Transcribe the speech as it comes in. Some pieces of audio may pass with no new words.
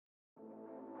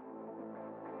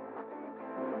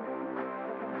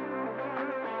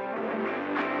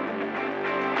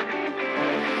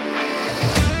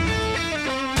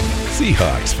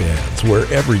Seahawks fans,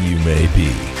 wherever you may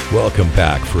be, welcome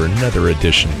back for another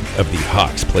edition of the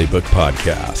Hawks Playbook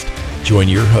Podcast. Join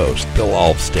your host, Bill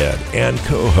Alvstead, and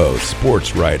co-host,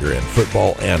 sports writer and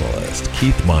football analyst,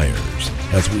 Keith Myers,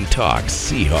 as we talk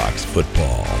Seahawks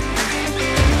football.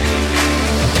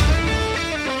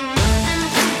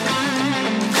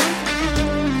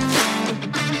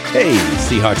 Hey,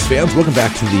 Seahawks fans, welcome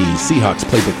back to the Seahawks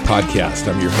Playbook Podcast.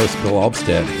 I'm your host, Bill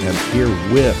Alvstead, and here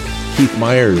with Keith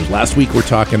Myers. Last week we're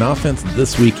talking offense.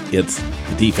 This week it's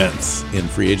the defense in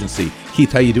free agency.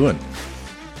 Keith, how you doing?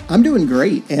 I'm doing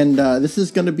great, and this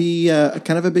is going to be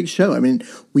kind of a big show. I mean,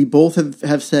 we both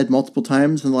have said multiple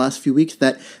times in the last few weeks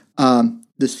that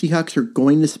the Seahawks are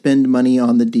going to spend money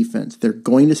on the defense. They're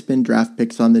going to spend draft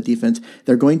picks on the defense.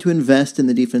 They're going to invest in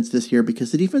the defense this year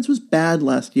because the defense was bad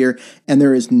last year, and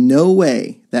there is no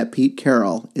way that Pete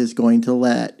Carroll is going to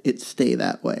let it stay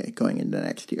that way going into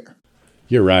next year.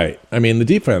 You're right. I mean, the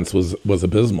defense was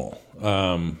abysmal.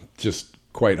 Just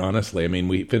quite honestly, I mean,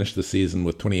 we finished the season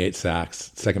with 28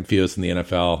 sacks, second fewest in the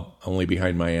NFL, only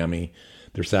behind Miami.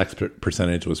 Their sacks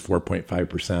percentage was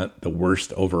 4.5%, the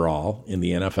worst overall in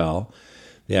the NFL.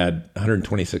 They had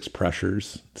 126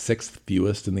 pressures, sixth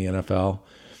fewest in the NFL.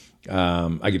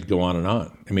 I could go on and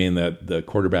on. I mean, the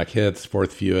quarterback hits,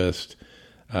 fourth fewest,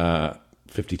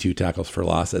 52 tackles for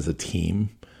loss as a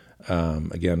team.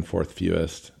 Again, fourth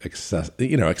fewest, et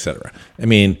cetera. I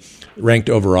mean, ranked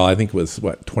overall, I think it was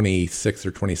 26th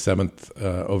or 27th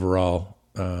overall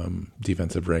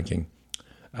defensive ranking.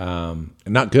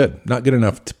 Not good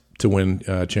enough to win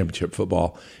championship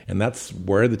football, and that's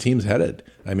where the team's headed.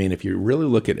 I mean, if you really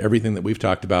look at everything that we've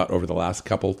talked about over the last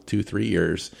 2-3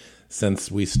 years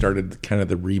since we started kind of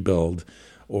the rebuild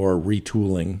or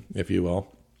retooling, if you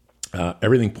will.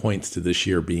 Everything points to this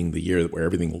year being the year where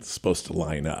everything is supposed to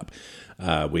line up.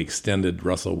 We extended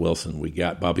Russell Wilson. We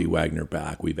got Bobby Wagner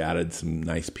back. We've added some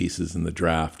nice pieces in the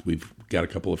draft. We've got a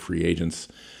couple of free agents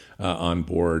on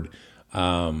board.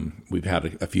 We've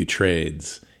had a few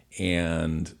trades.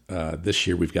 And this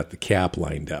year we've got the cap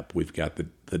lined up. We've got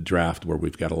the draft where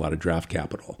we've got a lot of draft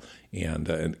capital.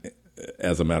 And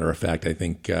as a matter of fact, I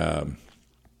think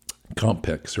comp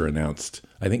picks are announced,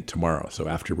 I think tomorrow. So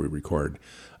after we record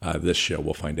this show,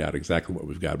 we'll find out exactly what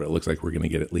we've got, but it looks like we're going to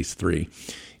get at least 3.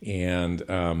 And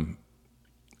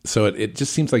so it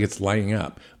just seems like it's lining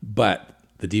up, but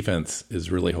the defense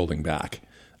is really holding back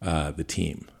the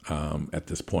team at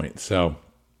this point. So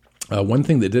one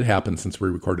thing that did happen since we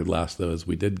recorded last, though, is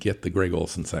we did get the Greg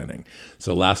Olsen signing.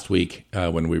 So last week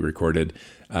when we recorded,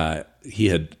 he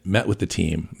had met with the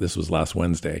team. This was last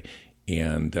Wednesday.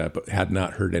 And but had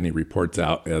not heard any reports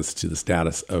out as to the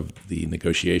status of the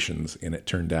negotiations. And it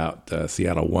turned out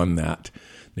Seattle won that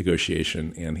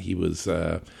negotiation, and he was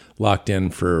locked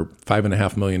in for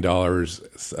 $5.5 million,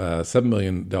 $7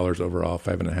 million overall,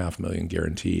 $5.5 million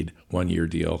guaranteed, 1-year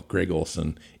deal. Greg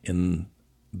Olsen in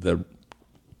the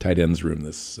tight ends room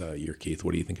this year. Keith,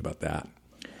 what do you think about that?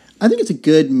 I think it's a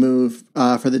good move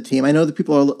for the team. I know that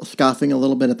people are scoffing a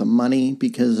little bit at the money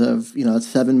because of,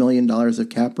 $7 million of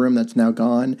cap room that's now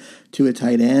gone to a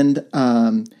tight end.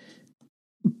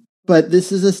 But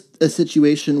this is a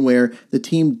situation where the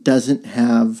team doesn't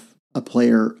have a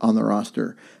player on the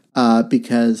roster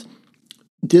because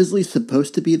Disley's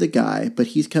supposed to be the guy, but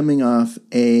he's coming off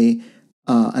a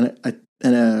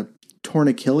torn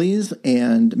Achilles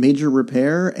and major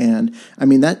repair, and I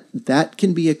mean that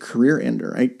can be a career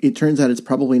ender. It turns out it's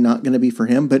probably not going to be for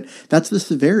him, but that's the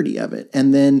severity of it.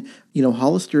 And then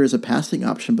Hollister is a passing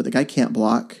option, but the guy can't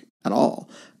block at all.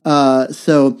 And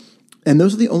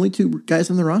those are the only 2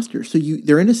 guys on the roster. So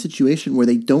they're in a situation where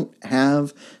they don't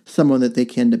have someone that they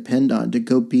can depend on to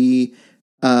go be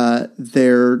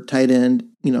their tight end,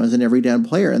 as an every down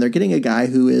player, and they're getting a guy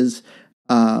who is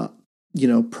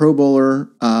Pro Bowler,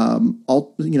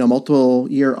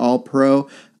 multiple year All Pro,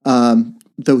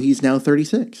 though he's now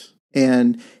 36.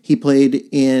 And he played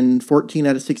in 14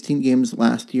 out of 16 games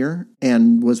last year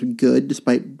and was good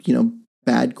despite,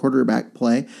 bad quarterback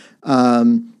play.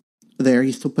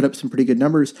 He still put up some pretty good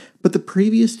numbers. But the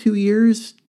previous 2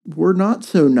 years were not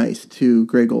so nice to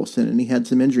Greg Olsen, and he had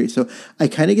some injuries. So I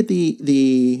kind of get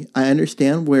I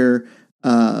understand where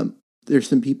there's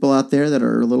some people out there that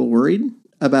are a little worried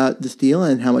about this deal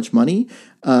and how much money,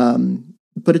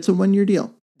 but it's a 1-year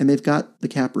deal, and they've got the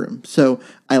cap room. So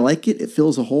I like it. It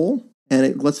fills a hole, and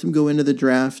it lets them go into the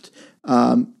draft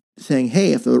saying,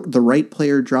 hey, if the right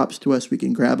player drops to us, we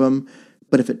can grab him.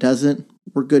 But if it doesn't,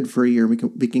 we're good for a year. We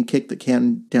can kick the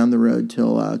can down the road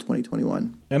till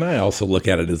 2021. And I also look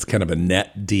at it as kind of a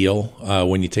net deal.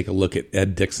 When you take a look at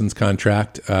Ed Dixon's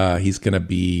contract, he's going to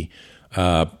be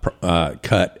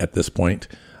cut at this point.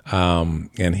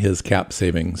 and his cap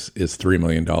savings is $3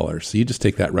 million. So you just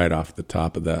take that right off the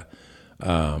top of the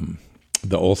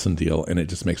Olsen deal, and it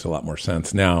just makes a lot more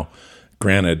sense. Now,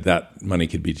 granted, that money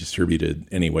could be distributed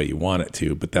any way you want it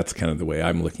to, but that's kind of the way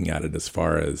I'm looking at it as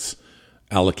far as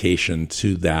allocation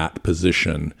to that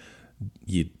position.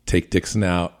 You take Dixon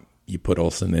out, you put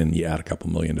Olsen in, you add a couple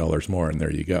 $1 million more, and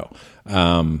there you go.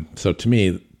 So to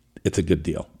me, it's a good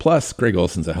deal. Plus, Greg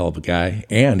Olsen's a hell of a guy,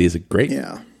 and he's a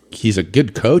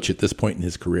good coach at this point in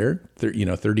his career.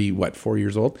 4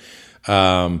 years old.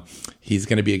 He's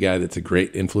going to be a guy that's a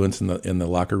great influence in the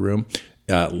locker room,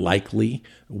 likely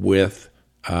with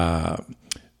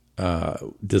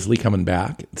Disley coming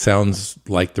back. It sounds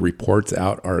like the reports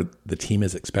out are the team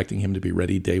is expecting him to be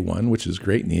ready day one, which is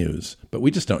great news. But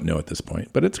we just don't know at this point.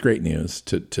 But it's great news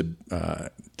to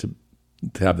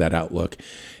have that outlook.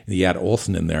 And you add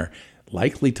Olsen in there,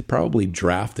 likely to probably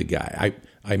draft a guy.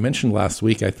 I mentioned last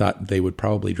week I thought they would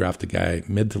probably draft a guy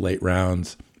mid to late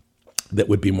rounds that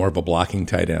would be more of a blocking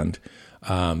tight end,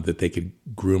 that they could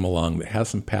groom along, that has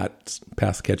some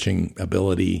pass catching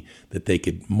ability that they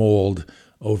could mold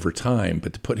over time.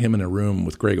 But to put him in a room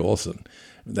with Greg Olsen,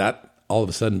 that all of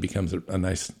a sudden becomes a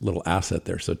nice little asset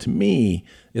there. So to me,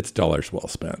 it's dollars well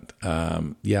spent.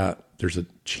 There's a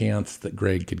chance that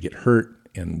Greg could get hurt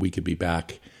and we could be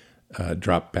back,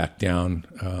 drop back down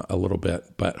a little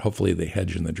bit, but hopefully they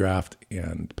hedge in the draft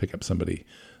and pick up somebody.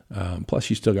 Plus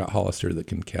you still got Hollister that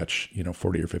can catch,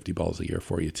 40 or 50 balls a year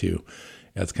for you too,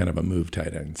 as kind of a move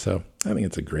tight end. So I think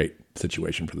it's a great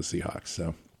situation for the Seahawks.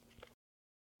 So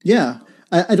yeah,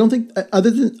 I don't think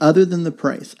other than the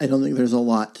price, I don't think there's a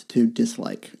lot to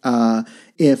dislike.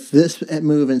 If this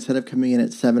move, instead of coming in at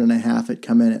 7.5, it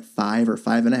come in at 5 or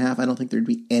 5.5, I don't think there'd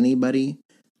be anybody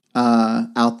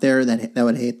out there that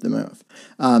would hate the move.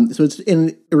 So it's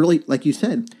really, like you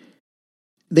said,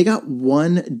 they got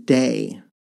 1 day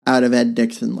out of Ed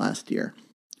Dickson last year.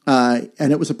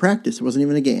 And it was a practice. It wasn't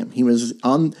even a game. He was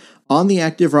on the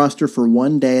active roster for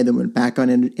 1 day, then went back on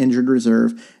injured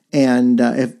reserve. And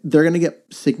if they're going to get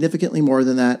significantly more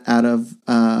than that out of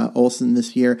Olsen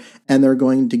this year, and they're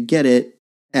going to get it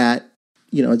at,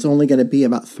 it's only going to be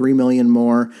about $3 million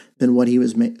more than what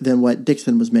than what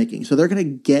Dixon was making. So they're going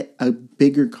to get a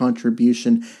bigger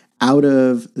contribution out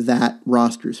of that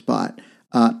roster spot,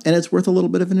 and it's worth a little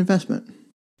bit of an investment.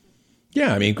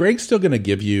 Yeah, I mean, Greg's still going to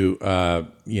give you,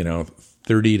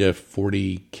 30 to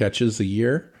 40 catches a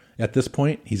year at this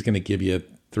point. He's going to give you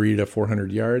 300 to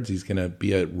 400 yards. He's going to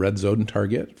be a red zone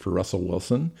target for Russell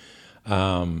Wilson.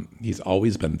 He's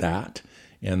always been that.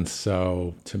 And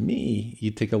so to me,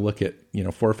 you take a look at,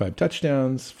 4 or 5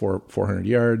 touchdowns, 400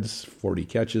 yards, 40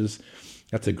 catches.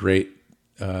 That's a great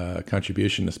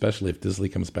contribution, especially if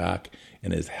Disley comes back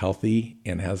and is healthy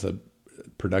and has a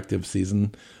productive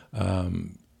season.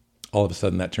 All of a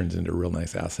sudden that turns into a real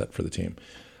nice asset for the team.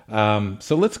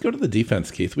 So let's go to the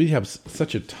defense, Keith. We have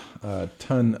such a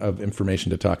ton of information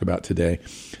to talk about today.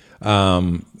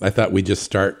 I thought we'd just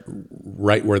start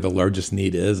right where the largest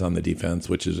need is on the defense,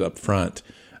 which is up front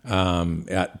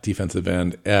at defensive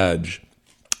end edge.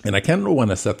 And I kind of want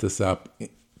to set this up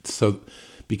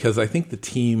because I think the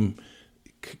team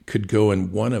could go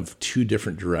in one of two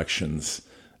different directions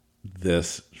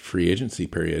this free agency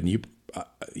period. And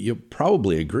you'll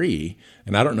probably agree,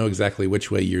 and I don't know exactly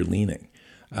which way you're leaning.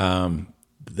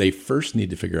 They first need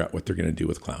to figure out what they're going to do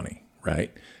with Clowney,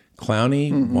 right?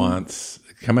 Clowney wants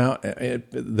come out.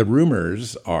 The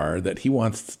rumors are that he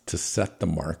wants to set the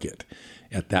market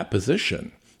at that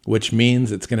position, which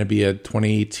means it's going to be a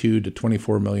 $22 to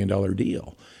 $24 million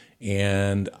deal.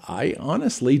 And I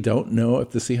honestly don't know if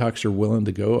the Seahawks are willing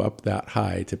to go up that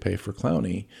high to pay for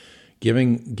Clowney,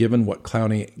 given what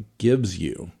Clowney gives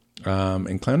you.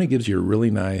 And Clowney gives you a really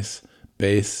nice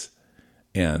base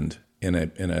end in a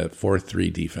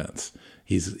 4-3 defense.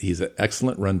 He's an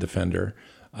excellent run defender.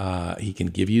 He can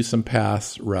give you some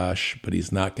pass rush, but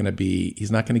he's not going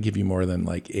to give you more than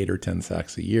like 8 or 10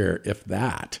 sacks a year, if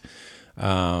that.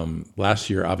 Last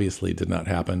year obviously did not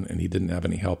happen, and he didn't have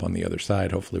any help on the other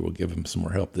side. Hopefully we'll give him some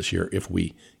more help this year if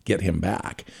we get him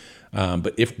back.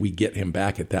 But if we get him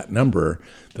back at that number,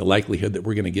 the likelihood that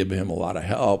we're going to give him a lot of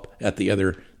help at the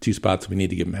other two spots we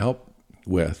need to give him help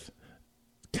with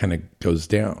kind of goes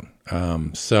down.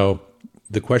 So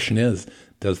the question is,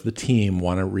 does the team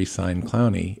want to re-sign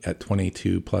Clowney at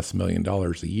 $22+ million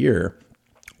a year,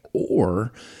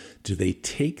 or do they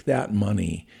take that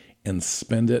money and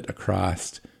spend it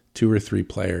across 2 or 3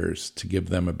 players to give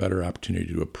them a better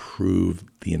opportunity to improve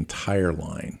the entire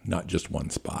line, not just one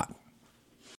spot?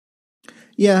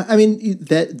 Yeah, I mean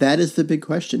that is the big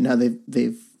question. Now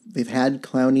they've had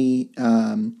Clowney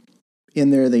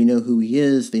in there. They know who he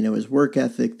is. They know his work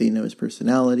ethic. They know his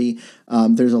personality.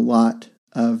 There's a lot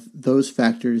of those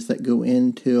factors that go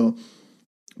into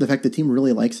the fact the team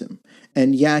really likes him.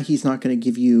 And yeah, he's not going to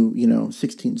give you,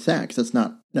 16 sacks. That's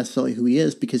not necessarily who he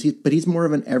is, but he's more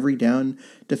of an every down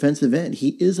defensive end.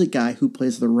 He is a guy who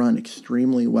plays the run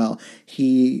extremely well.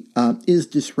 He is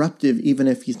disruptive even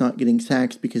if he's not getting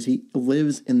sacks because he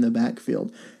lives in the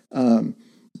backfield.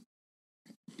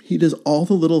 He does all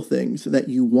the little things that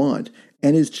you want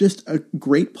and is just a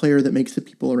great player that makes the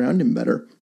people around him better.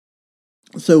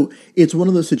 So it's one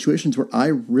of those situations where I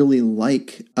really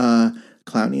like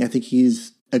Clowney. I think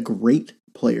he's a great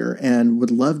player and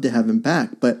would love to have him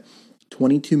back, but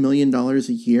 $22 million a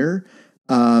year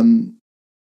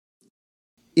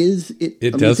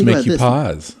it does make you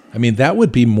pause. I mean, that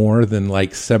would be more than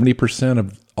like 70%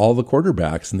 of all the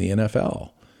quarterbacks in the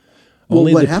NFL.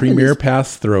 Only the premier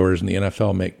pass throwers in the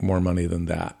NFL make more money than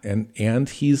that. And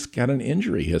he's got an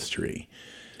injury history.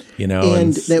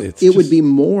 And it would be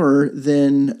more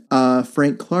than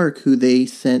Frank Clark, who they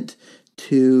sent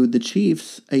to the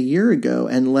Chiefs a year ago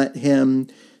and let him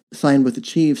sign with the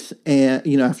Chiefs, and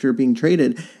after being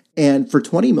traded, and for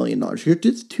 $20 million.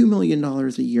 It's $2 million a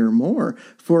year more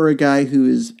for a guy who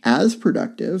is as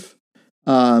productive.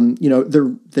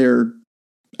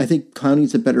 I think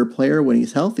Clowney's a better player when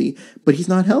he's healthy, but he's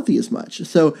not healthy as much.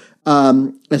 So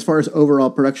as far as overall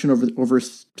production over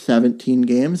 17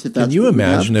 games, if that's can you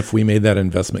imagine if we made that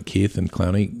investment, Keith, and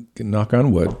Clowney, knock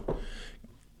on wood,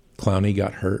 Clowney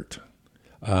got hurt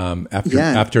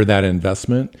after that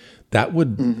investment? That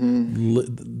would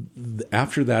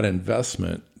after that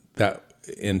investment, that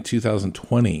in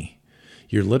 2020,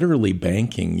 you're literally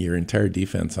banking your entire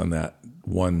defense on that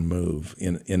one move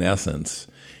in essence.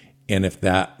 And if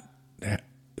that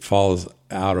falls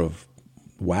out of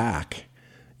whack,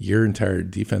 your entire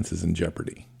defense is in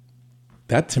jeopardy.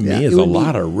 That to me is a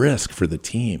lot of risk for the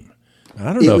team.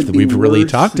 I don't know if we've really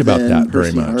talked about that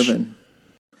very much.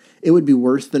 It would be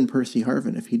worse than Percy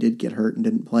Harvin if he did get hurt and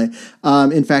didn't play.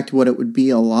 In fact, what it would be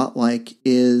a lot like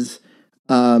is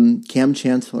Cam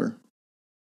Chancellor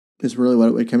is really what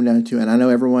it would come down to. And I know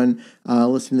everyone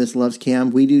listening to this loves Cam.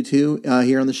 We do too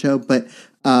here on the show. But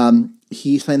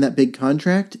he signed that big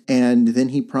contract, and then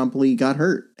he promptly got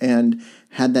hurt and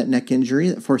had that neck injury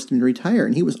that forced him to retire.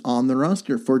 And he was on the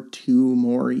roster for 2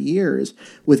 more years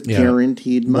with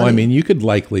guaranteed money. Well, I mean, you could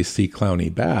likely see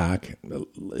Clowney back,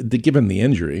 given the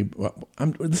injury. Well,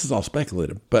 this is all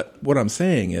speculative, but what I'm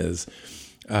saying is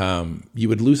you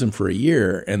would lose him for a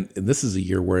year, and this is a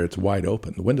year where it's wide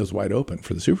open. The window's wide open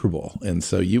for the Super Bowl. And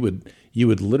so you would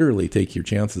literally take your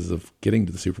chances of getting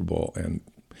to the Super Bowl, and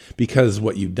because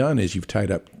what you've done is you've tied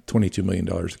up $22 million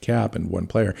of cap in one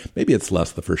player. Maybe it's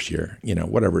less the first year,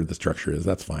 whatever the structure is,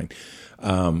 that's fine.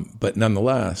 But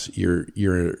nonetheless, you're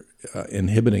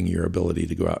inhibiting your ability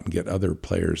to go out and get other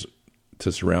players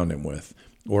to surround him with,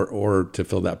 or to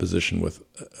fill that position with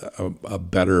a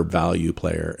better value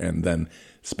player, and then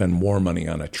spend more money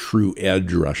on a true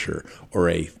edge rusher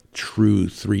or a true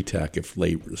 3-tech if,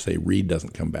 say, Reed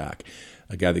doesn't come back,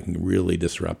 a guy that can really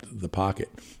disrupt the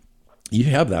pocket. You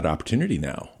have that opportunity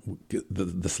now.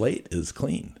 The slate is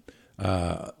clean.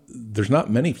 There's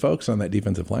not many folks on that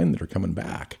defensive line that are coming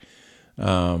back.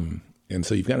 And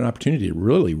so you've got an opportunity to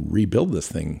really rebuild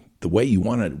this thing the way you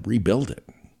want to rebuild it.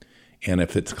 And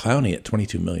if it's Clowney at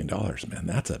 $22 million, man,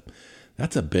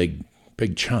 that's a big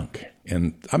chunk.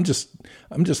 And I'm just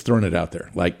throwing it out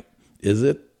there. Like, is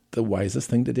it the wisest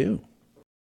thing to do?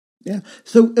 Yeah.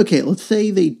 So, okay, let's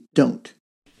say they don't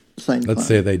sign Clowney. Let's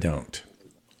say they don't.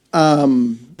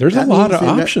 There's a lot of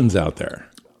options out there.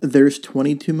 There's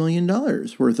 $22 million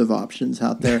worth of options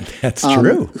out there. That's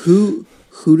true. Who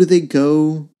do they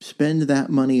go spend that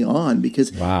money on?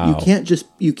 Because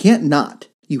you can't not.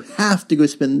 You have to go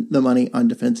spend the money on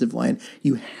defensive line.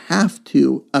 You have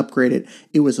to upgrade it.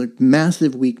 It was a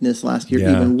massive weakness last year,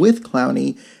 even with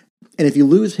Clowney. And if you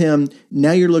lose him,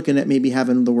 now you're looking at maybe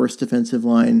having the worst defensive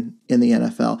line in the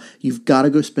NFL. You've got to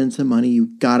go spend some money.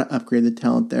 You've got to upgrade the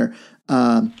talent there.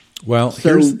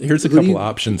 Here's a couple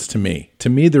options to me. To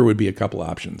me, there would be a couple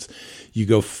options. You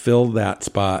go fill that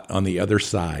spot on the other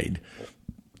side,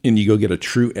 and you go get a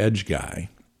true edge guy,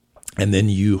 and then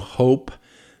you hope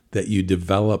that you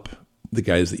develop the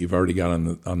guys that you've already got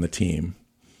on the team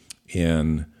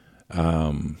in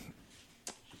the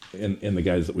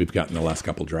guys that we've got in the last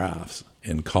couple drafts,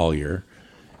 in Collier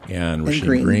and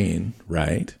Rasheem Green,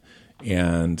 right?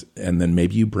 And then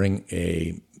maybe you bring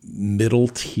a middle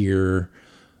tier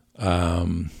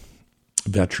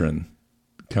veteran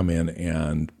come in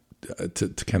and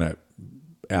to kind of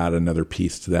add another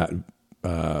piece to that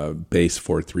base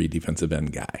 4-3 defensive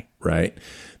end guy, right?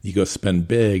 You go spend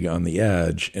big on the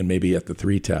edge and maybe at the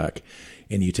 3-tech,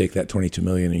 and you take that $22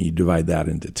 million and you divide that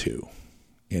into two.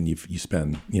 And you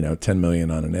spend, $10 million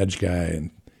on an edge guy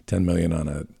and $10 million on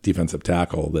a defensive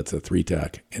tackle that's a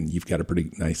 3-tech, and you've got a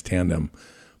pretty nice tandem.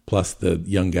 Plus the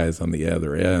young guys on the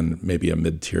other end, maybe a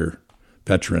mid-tier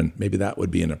veteran. Maybe that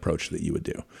would be an approach that you would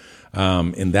do.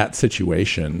 In that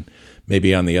situation,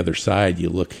 maybe on the other side, you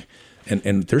look,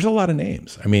 and there's a lot of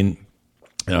names. I mean,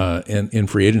 in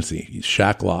free agency,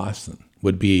 Shaq Lawson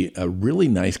would be a really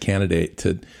nice candidate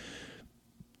to.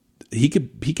 He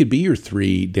could be your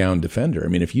 3-down defender. I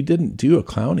mean, if you didn't do a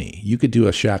Clowney, you could do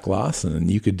a Shaq Lawson, and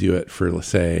you could do it for, let's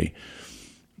say,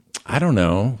 I don't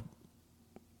know,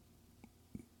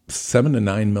 $7 to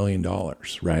 $9 million,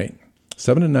 right? $7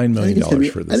 to $9 million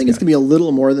for this. I think it's going to be a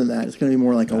little more than that. It's going to be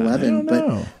more like 11. I don't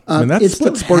know. But I mean, that's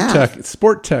what half.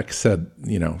 Sport Tech said.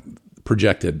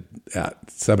 Projected at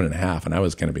 7.5, and I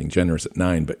was kind of being generous at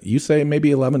 9. But you say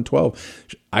maybe 11,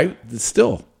 12.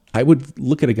 I would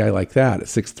look at a guy like that at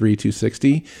 6'3",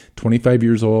 260, 25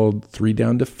 years old,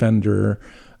 3-down defender.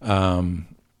 And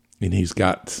he's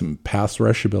got some pass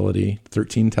rush ability,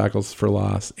 13 tackles for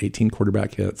loss, 18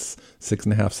 quarterback hits,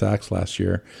 6.5 sacks last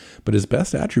year. But his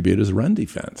best attribute is run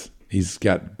defense. He's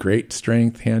got great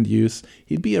strength, hand use.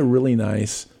 He'd be a really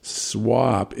nice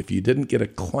swap. If you didn't get a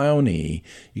Clowney,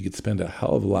 you could spend a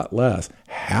hell of a lot less,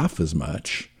 half as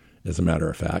much, as a matter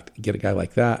of fact. Get a guy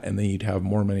like that, and then you'd have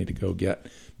more money to go get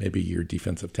maybe your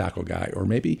defensive tackle guy, or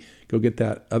maybe go get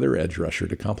that other edge rusher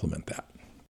to complement that.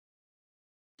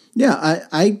 Yeah,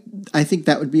 I think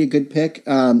that would be a good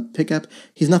pickup.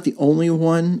 He's not the only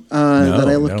one that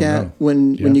I look at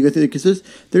when you go through, because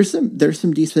there's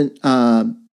some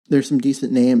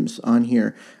decent names on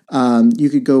here. You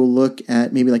could go look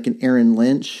at maybe like an Aaron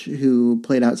Lynch, who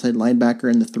played outside linebacker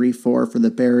in the 3-4 for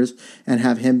the Bears, and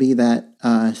have him be that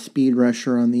speed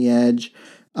rusher on the edge.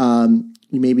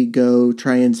 You maybe go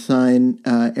try and sign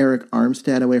Eric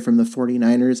Armstead away from the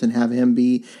 49ers and have him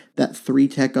be that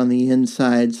 3-tech on the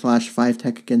inside /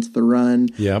 5-tech against the run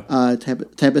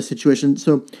type of situation.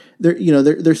 So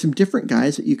there's some different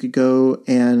guys that you could go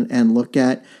and look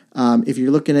at. If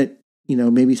you're looking at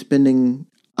maybe spending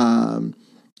a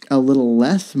little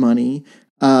less money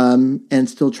and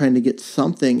still trying to get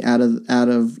something out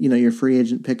of your free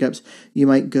agent pickups, you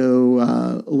might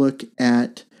go look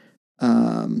at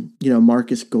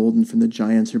Marcus Golden from the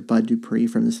Giants or Bud Dupree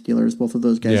from the Steelers. Both of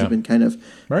those guys have been kind of...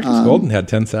 Marcus Golden had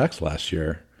 10 sacks last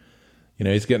year.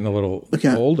 He's getting a little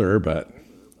older, but,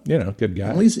 good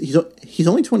guy. Well, he's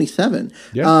only 27.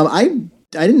 Yeah.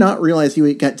 I did not realize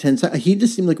he got 10 sacks. He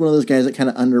just seemed like one of those guys that kind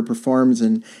of underperforms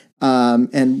and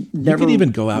never. You could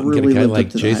even go out and really get a guy like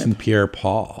to Jason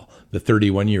Pierre-Paul, the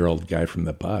 31-year-old guy from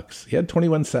the Bucks. He had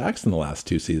 21 sacks in the last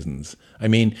 2 seasons. I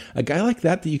mean, a guy like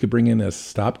that you could bring in as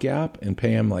stopgap and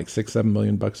pay him like $6-7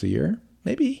 million a year,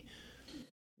 maybe.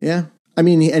 Yeah, I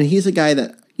mean, and he's a guy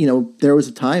that there was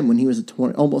a time when he was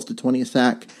almost a 20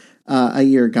 sack a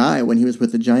year guy when he was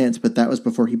with the Giants, but that was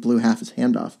before he blew half his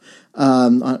hand off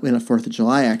in a 4th of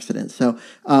July accident. So,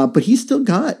 but he's still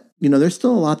got there's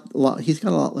still a lot. He's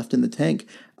got a lot left in the tank.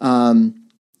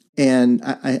 And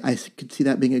I could see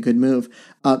that being a good move.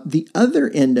 The other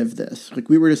end of this, like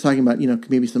we were just talking about,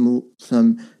 maybe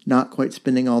some not quite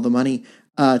spending all the money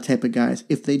type of guys.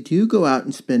 If they do go out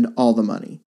and spend all the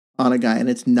money on a guy and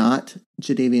it's not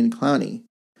Jadeveon Clowney,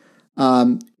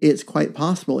 it's quite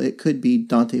possible it could be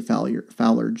Dante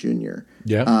Fowler Jr.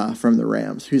 From the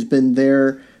Rams, who's been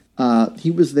there. He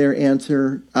was their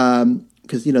answer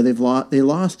because they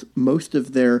lost most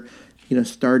of their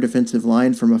star defensive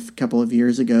line from a couple of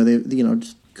years ago. They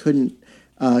just couldn't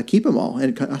keep them all,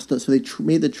 and so they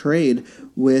made the trade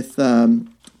with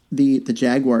the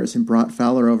Jaguars and brought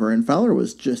Fowler over, and Fowler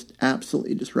was just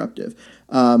absolutely disruptive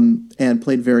and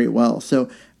played very well. So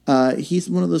he's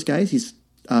one of those guys. He's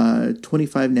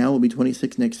 25 now, will be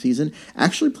 26 next season.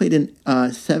 Actually played in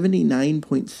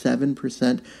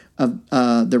 79.7%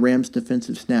 of the Rams'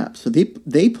 defensive snaps. So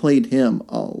they played him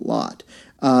a lot.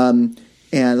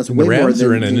 And that's way the Rams more than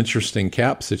are in an interesting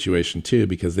cap situation too,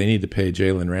 because they need to pay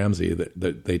Jalen Ramsey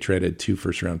that they traded 2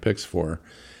 first-round picks for,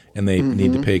 and they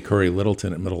need to pay Corey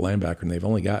Littleton at middle linebacker, and they've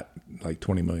only got like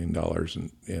 $20 million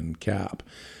in cap.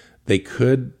 They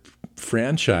could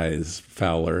franchise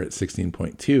Fowler at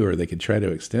 16.2, or they could try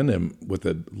to extend him with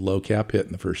a low cap hit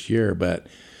in the first year, but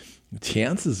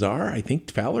chances are I think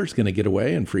Fowler's going to get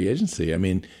away in free agency. I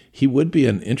mean, he would be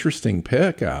an interesting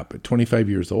pickup at 25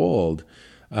 years old.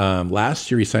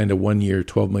 Last year he signed a 1-year,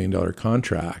 $12 million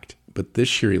contract, but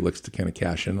this year he looks to kind of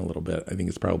cash in a little bit. I think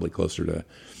it's probably closer to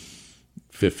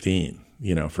 15,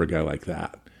 for a guy like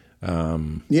that.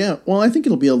 Yeah, well, I think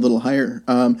it'll be a little higher.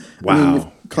 Wow. I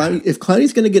mean, if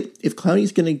Clowney's going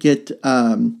to get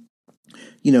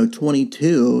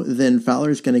 22, then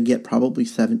Fowler's going to get probably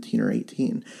 17 or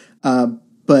 18.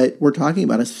 But we're talking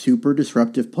about a super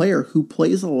disruptive player who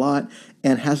plays a lot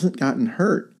and hasn't gotten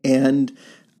hurt. And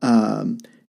I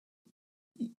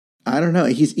don't know.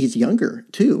 He's younger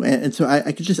too, and so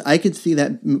I could see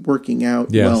that working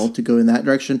out well to go in that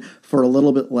direction for a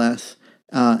little bit less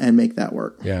and make that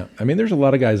work. Yeah, I mean, there's a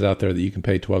lot of guys out there that you can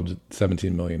pay $12 to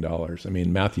 $17 million. I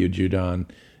mean, Matthew Judon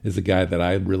is a guy that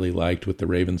I really liked with the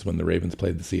Ravens when the Ravens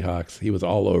played the Seahawks. He was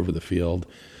all over the field.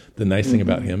 The nice thing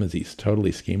about him is he's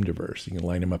totally scheme diverse. You can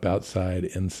line him up outside,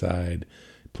 inside,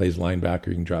 plays linebacker.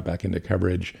 You can drop back into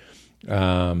coverage.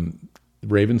 The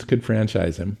Ravens could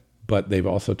franchise him, but they've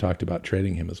also talked about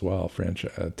trading him as well,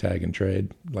 tag and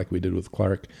trade, like we did with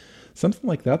Clark. Something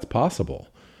like that's possible.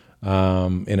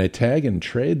 In a tag and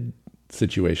trade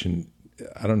situation,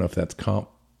 I don't know if that's comp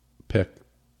pick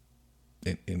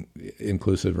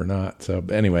inclusive or not. So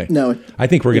anyway, no, I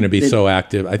think we're going to be so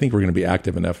active. I think we're going to be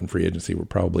active enough in free agency. We're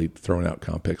probably throwing out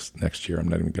comp picks next year. I'm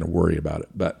not even going to worry about it.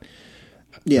 But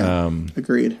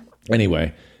agreed.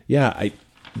 Anyway,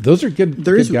 those are good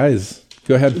guys.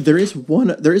 Go ahead. There is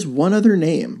one other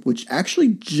name which actually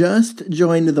just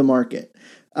joined the market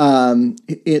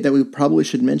that we probably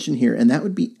should mention here, and that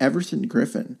would be Everson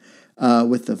Griffin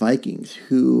with the Vikings,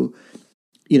 who,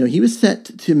 he was set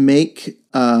to make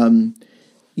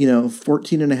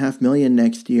 $14.5 million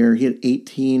next year. He had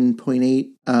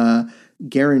 18.8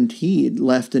 guaranteed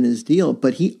left in his deal,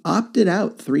 but he opted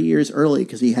out 3 years early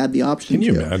because he had the option. Can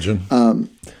you imagine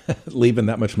leaving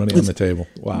that much money on the table?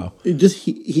 Wow.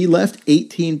 He left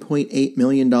 $18.8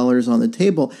 million on the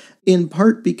table, in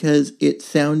part because it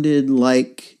sounded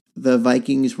like the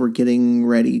Vikings were getting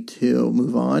ready to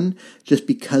move on just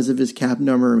because of his cap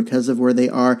number and because of where they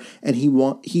are. And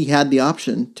he had the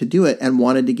option to do it and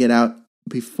wanted to get out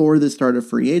before the start of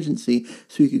free agency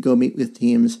so he could go meet with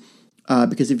teams.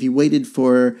 Because if he waited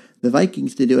for the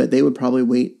Vikings to do it, they would probably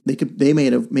wait. They may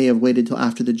have waited till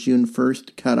after the June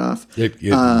 1st cutoff. It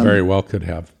very well could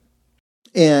have.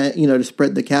 And, to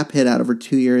spread the cap hit out over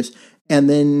 2 years. And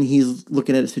then he's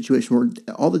looking at a situation where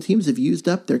all the teams have used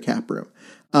up their cap room.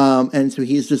 And so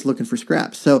he's just looking for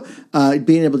scraps. So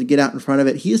being able to get out in front of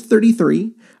it. He is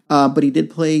 33, but he did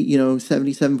play,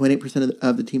 77.8%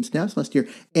 of the team snaps last year,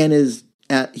 and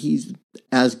he's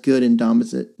as good and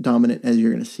dominant as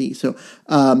you're going to see. So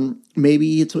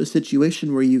maybe it's a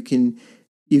situation where you can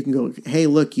go, hey,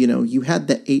 look, you had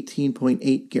that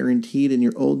 18.8 guaranteed in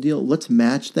your old deal. Let's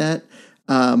match that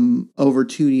over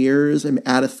 2 years and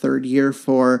add a third year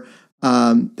for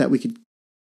that we could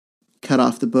cut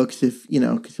off the books if,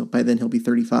 because by then he'll be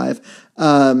 35.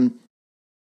 And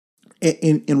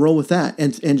roll with that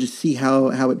and just see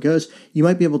how it goes. You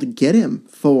might be able to get him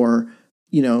for,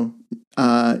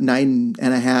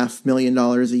 $9.5 million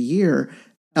a year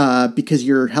because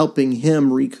you're helping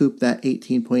him recoup that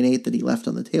 18.8 that he left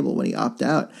on the table when he opted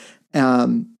out.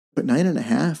 But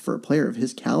 9.5 for a player of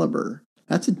his caliber,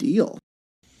 that's a deal.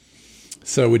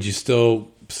 So would you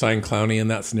still sign Clowney in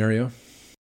that scenario?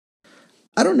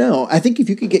 I don't know. I think if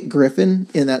you could get Griffin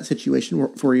in that situation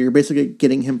where you're basically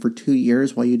getting him for 2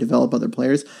 years while you develop other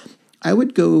players, I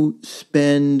would go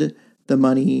spend the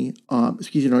money.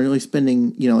 Really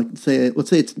spending. Let's say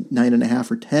it's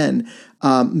 9.5 or 10.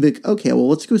 Okay, well,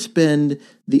 let's go spend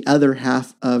the other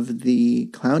half of the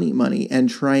Clowney money and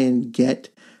try and get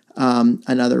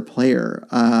another player.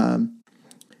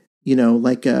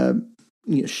 Like a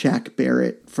Shaq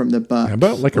Barrett from the Bucs. How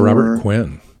about like a Robert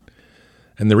Quinn?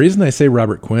 And the reason I say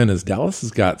Robert Quinn is Dallas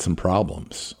has got some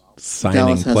problems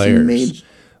signing players.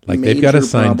 They've got to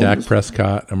sign Dak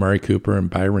Prescott, Amari Cooper, and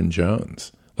Byron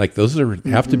Jones. Those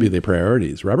have to be the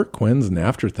priorities. Robert Quinn's an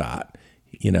afterthought.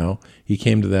 He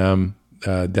came to them.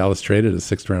 Dallas traded a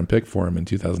 6th-round pick for him in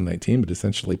 2019, but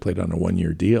essentially played on a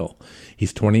 1-year deal.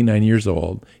 He's 29 years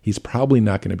old. He's probably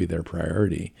not going to be their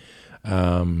priority.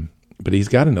 But he's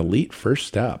got an elite first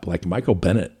step, like Michael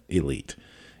Bennett elite.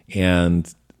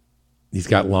 And he's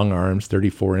got long arms,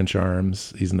 34-inch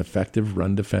arms. He's an effective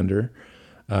run defender,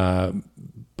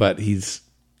 but he's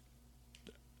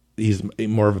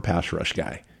more of a pass rush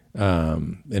guy,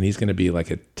 and he's going to be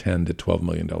like a $10 to $12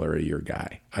 million a year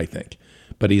guy, I think.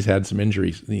 But he's had some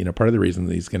injuries. Part of the reason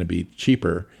that he's going to be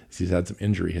cheaper is he's had some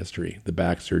injury history: the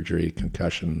back surgery,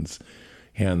 concussions,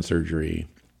 hand surgery,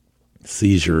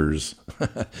 seizures.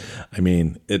 I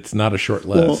mean, it's not a short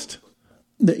list.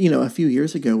 Well, a few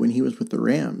years ago when he was with the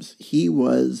Rams, he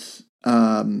was, he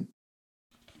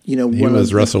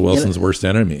was Russell Wilson's worst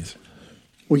enemies.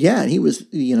 Well, yeah, he was,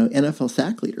 NFL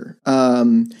sack leader.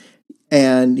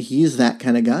 And he's that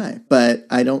kind of guy, but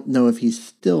I don't know if he's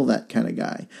still that kind of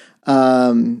guy.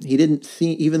 He didn't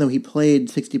seem, even though he played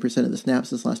 60% of the snaps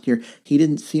this last year, he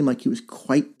didn't seem like he was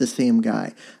quite the same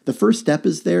guy. The first step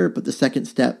is there, but the second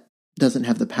step doesn't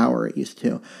have the power it used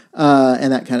to,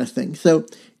 and that kind of thing. So,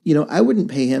 I wouldn't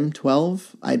pay him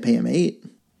 12. I'd pay him 8.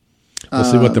 We'll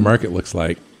see what the market looks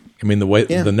like. I mean, the way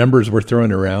the numbers we're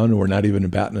throwing around, we're not even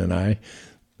batting an eye.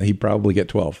 He'd probably get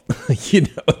 12.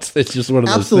 It's just one of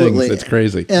those things. It's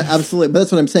crazy. Yeah, absolutely. But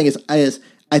that's what I'm saying is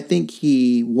I think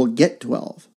he will get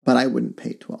 12, but I wouldn't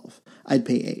pay 12. I'd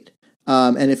pay 8.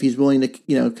 And if he's willing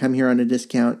to, come here on a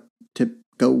discount to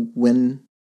go win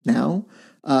now,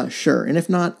 sure. And if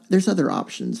not, there's other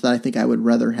options that I think I would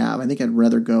rather have. I think I'd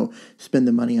rather go spend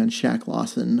the money on Shaq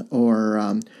Lawson or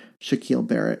Shaquille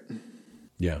Barrett.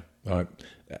 Yeah.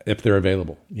 If they're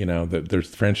available,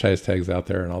 there's franchise tags out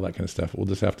there and all that kind of stuff. We'll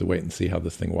just have to wait and see how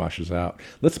this thing washes out.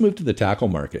 Let's move to the tackle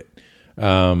market.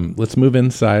 Let's move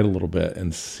inside a little bit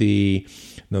and see.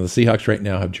 Now, the Seahawks right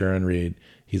now have Jarran Reed.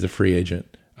 He's a free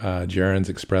agent. Jarran's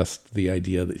expressed the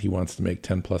idea that he wants to make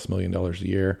 $10+ million a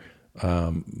year,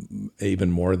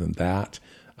 even more than that.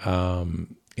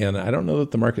 And I don't know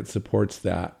that the market supports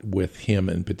that with him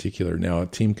in particular. Now, a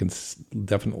team can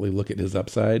definitely look at his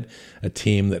upside. A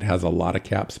team that has a lot of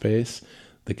cap space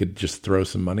that could just throw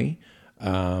some money,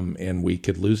 and we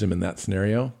could lose him in that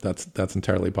scenario. That's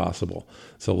entirely possible.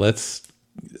 So let's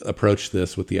approach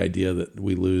this with the idea that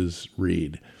we lose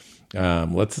Reed.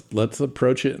 Let's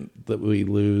approach it that we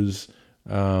lose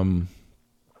all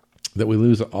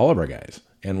of our guys,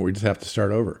 and we just have to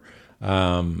start over.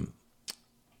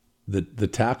 The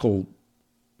tackle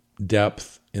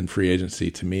depth in free agency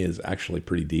to me is actually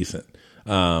pretty decent.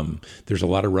 There's a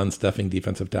lot of run stuffing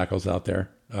defensive tackles out there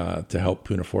to help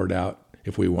Poona Ford out.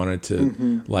 If we wanted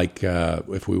to,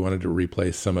 if we wanted to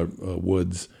replace some of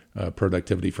Wood's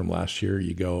productivity from last year,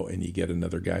 you go and you get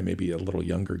another guy, maybe a little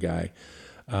younger guy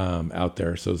out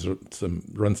there. So there's some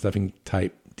run stuffing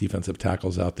type defensive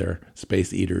tackles out there,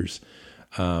 space eaters,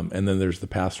 and then there's the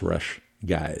pass rush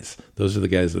guys. Those are the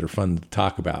guys that are fun to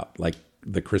talk about, like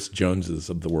the Chris Joneses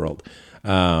of the world.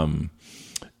 And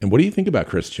what do you think about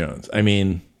Chris Jones? I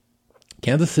mean,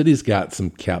 Kansas City's got some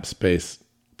cap space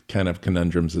kind of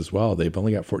conundrums as well. They've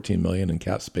only got $14 million in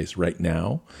cap space right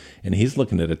now, and he's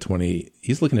looking at a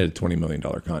 $20 million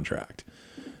contract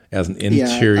as an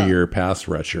interior pass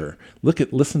rusher.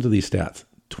 Listen to these stats: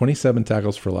 27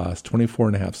 tackles for loss,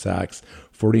 24.5 sacks,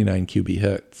 49 QB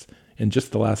hits in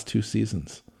just the last 2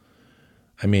 seasons.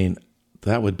 I mean,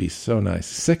 that would be so nice.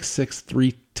 6'6",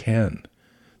 310,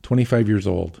 25 years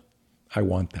old. I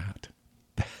want that.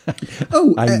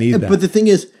 I need that. But the thing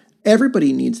is,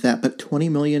 everybody needs that. But $20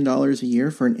 million a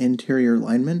year for an interior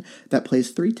lineman that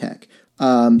plays 3 tech.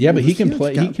 But he can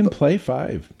play. He can play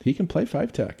 5. He can play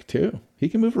 5 tech too. He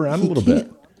can move around a little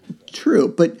bit. True,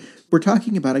 but we're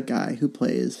talking about a guy who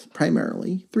plays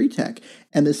primarily 3 tech,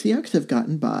 and the Seahawks have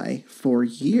gotten by for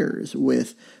years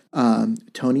with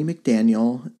Tony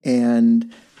McDaniel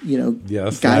and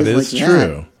yes, guys that is like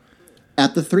true that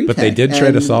at the 3 tech. But they did try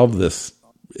to solve this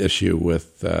issue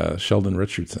with Sheldon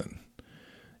Richardson.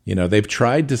 They've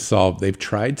tried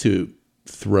to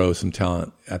throw some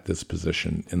talent at this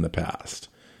position in the past.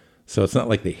 So it's not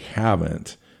like they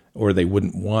haven't, or they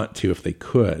wouldn't want to if they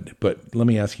could. But let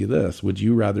me ask you this: would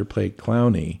you rather pay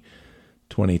Clowney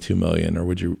 $22 million, or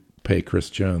would you pay Chris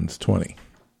Jones 20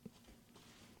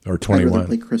 or 21? I'd rather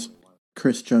play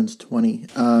Chris Jones 20.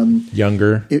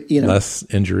 Younger, less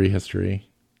injury history.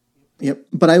 Yep.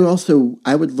 But I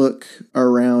would look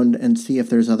around and see if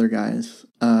there's other guys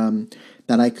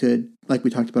that I could, like we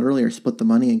talked about earlier, split the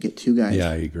money and get 2 guys.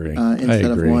 Yeah, I agree.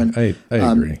 Instead of 1. I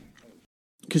agree.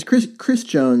 Because Chris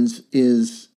Jones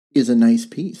is a nice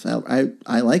piece. I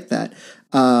like that.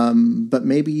 But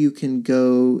maybe you can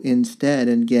go instead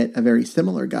and get a very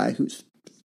similar guy who's,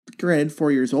 granted,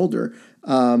 4 years older,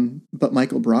 but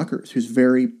Michael Brockers, who's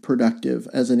very productive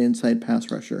as an inside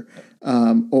pass rusher,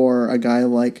 or a guy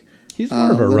like he's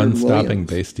more of a run-stopping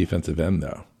base defensive end,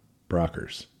 though.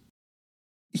 Brockers.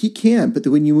 He can, but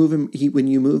when you move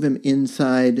him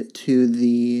inside to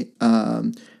the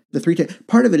 3 tech,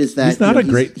 part of it is that he's not a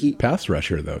great pass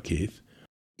rusher, though, Keith.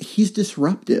 He's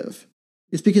disruptive.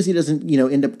 It's because he doesn't,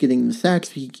 end up getting the sacks.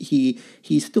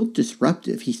 He's still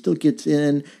disruptive. He still gets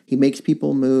in. He makes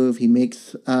people move. He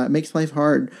makes life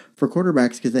hard for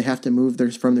quarterbacks because they have to move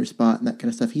from their spot and that kind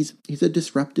of stuff. He's a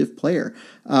disruptive player,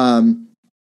 and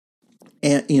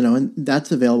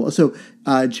that's available. So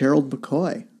Gerald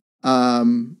McCoy,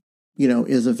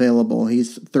 is available.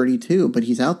 He's 32, but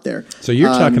he's out there. So you're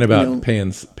talking about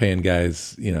paying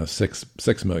guys,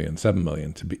 $6 million, $7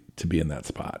 million to be in that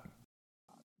spot.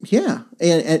 Yeah,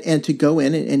 and to go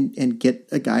in and get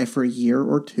a guy for a year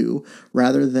or two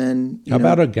rather than how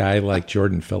about a guy like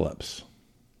Jordan Phillips?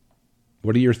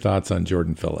 What are your thoughts on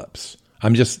Jordan Phillips?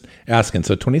 I'm just asking.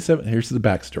 So 27. Here's the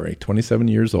backstory. 27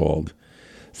 years old,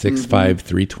 6'5",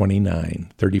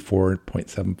 329,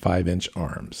 34.75-inch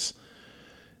arms.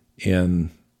 In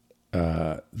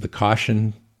the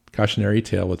cautionary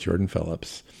tale with Jordan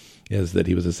Phillips is that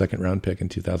he was a second-round pick in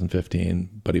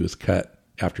 2015, but he was cut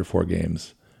after 4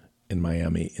 games in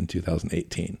Miami in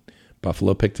 2018.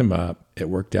 Buffalo picked him up. It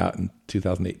worked out in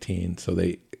 2018, so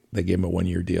they gave him a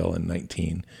 1-year deal in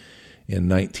 19. In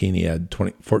 19, he had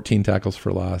 14 tackles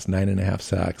for loss, 9.5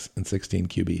 sacks, and 16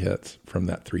 QB hits from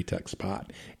that 3-tech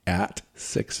spot at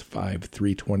 6'5",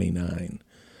 329.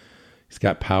 He's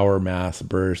got power, mass,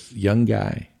 burst, young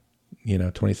guy,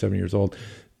 27 years old.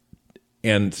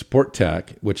 And Sport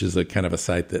Tech, which is a kind of a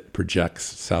site that projects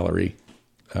salary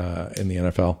in the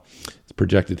NFL, it's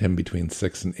projected him between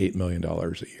 $6 and $8 million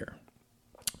a year.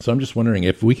 So I'm just wondering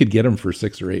if we could get him for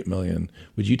 $6 or $8 million,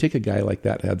 would you take a guy like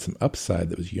that, had some upside,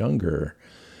 that was younger,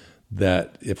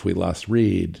 that if we lost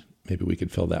Reed, maybe we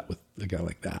could fill that with a guy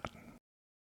like that?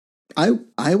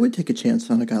 I would take a chance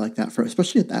on a guy like that,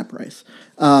 especially at that price.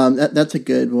 That's a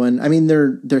good one. I mean,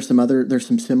 there's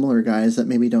some similar guys that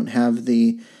maybe don't have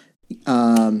the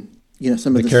some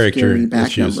of the scary back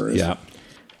issues. numbers. Yeah,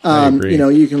 I agree.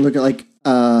 You can look at like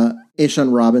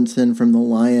A'Shawn Robinson from the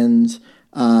Lions.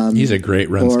 He's a great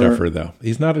run stuffer, though.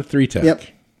 He's not a 3-tech. Yep.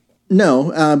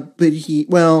 No, but he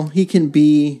can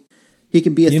be a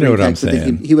 3-tech. You know what I'm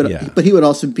saying? But he would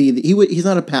also be he's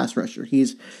not a pass rusher.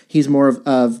 He's more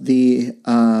of the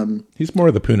he's more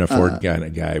of the Poona Ford kind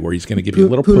of guy where he's going to give you a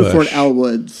little Poona push. Ford, Al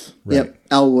Woods. Right. Yep,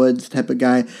 Al Woods type of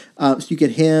guy. So you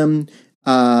get him.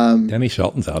 Danny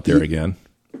Shelton's out there again.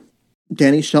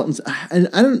 Danny Shelton's, and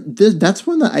that's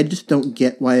one that I just don't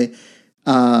get why.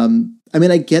 I mean,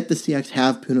 I get the Seahawks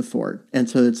have Poona Ford, and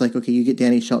so it's like, okay, you get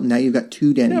Danny Shelton. Now you've got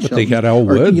 2 Danny Sheltons. But they got Al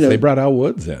Woods. They brought Al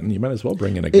Woods in. You might as well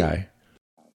bring in a guy.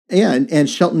 Yeah, and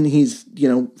Shelton, he's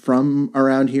from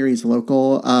around here. He's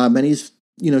local, and he's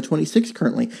 26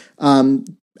 currently.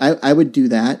 I would do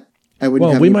that. I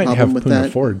wouldn't have any problem with that. We might have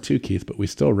Poona Ford too, Keith, but we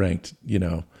still ranked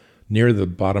near the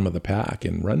bottom of the pack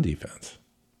in run defense.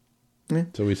 Yeah.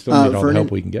 So we still need all the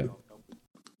help we can get.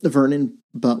 Vernon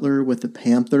Butler with the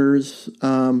Panthers.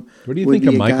 What do you think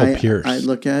of Michael Pierce? I'd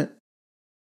look at.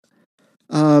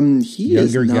 He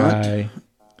is not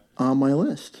on my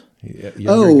list. Guy. You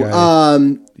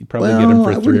probably get him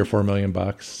for $3 or $4 million.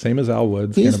 Same as Al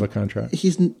Woods, kind of a contract.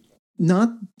 He's not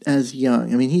as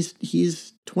young. I mean,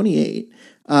 he's 28,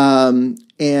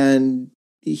 and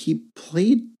he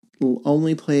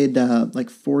only played like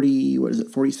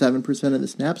 47% of the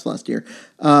snaps last year.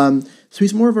 So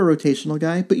he's more of a rotational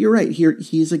guy. But you're right.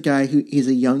 He's a guy he's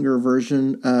a younger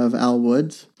version of Al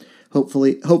Woods.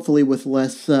 Hopefully with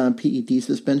less PED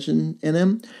suspension in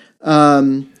him.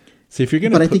 See, if you're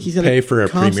going to pay for a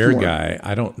premier guy,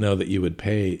 I don't know that you would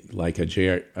pay like a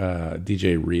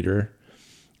DJ Reader.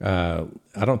 I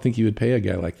don't think you would pay a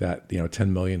guy like that, $10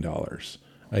 million.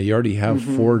 You already have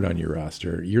Ford on your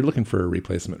roster. You're looking for a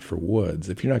replacement for Woods.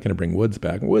 If you're not going to bring Woods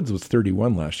back, Woods was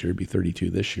 31 last year. He'd be 32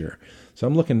 this year. So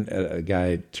I'm looking at a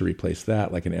guy to replace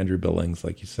that, like an Andrew Billings,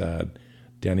 like you said,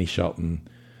 Danny Shelton.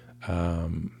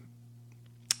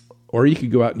 Or you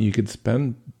could go out and you could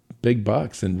spend big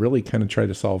bucks and really kind of try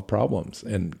to solve problems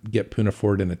and get Poona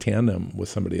Ford in a tandem with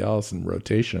somebody else in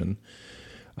rotation.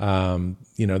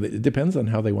 It depends on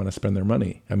how they want to spend their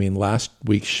money. I mean, last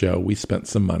week's show, we spent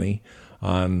some money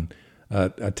on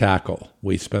a tackle.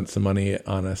 We spent some money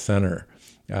on a center.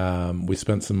 We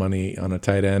spent some money on a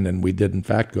tight end, and we did, in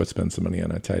fact, go spend some money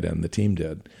on a tight end. The team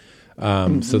did.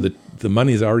 So the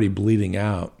money's already bleeding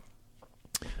out.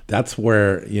 That's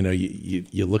where,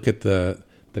 you look at the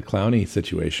Clowney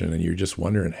situation, and you're just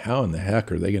wondering how in the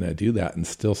heck are they going to do that and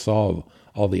still solve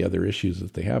all the other issues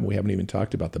that they have. We haven't even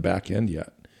talked about the back end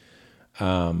yet.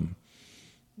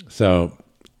 So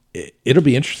it'll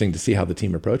be interesting to see how the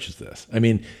team approaches this. I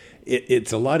mean,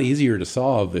 it's a lot easier to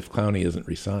solve if Clowney isn't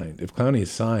re-signed. If Clowney is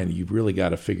signed, you've really got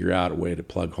to figure out a way to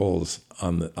plug holes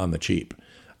on the cheap.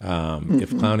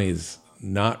 If Clowney's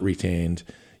not retained,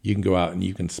 you can go out and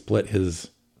you can split his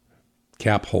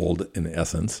cap hold, in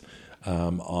essence,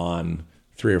 on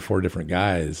 3 or 4 different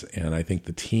guys, and I think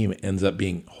the team ends up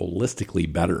being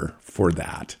holistically better for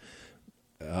that.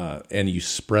 And you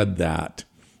spread that.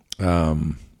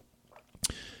 What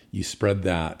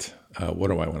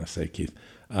do I want to say, Keith?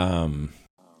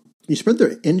 You spread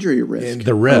the injury risk.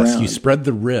 You spread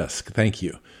the risk. Thank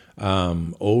you.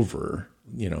 Over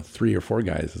 3 or 4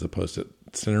 guys as opposed to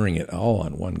centering it all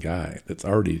on one guy that's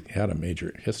already had a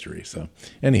major history. So,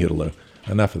 anywho,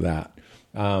 enough of that.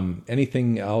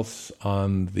 Anything else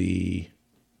on the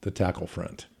tackle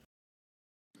front?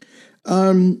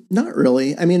 Not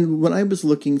really. I mean, when I was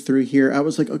looking through here, I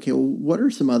was like, okay, well, what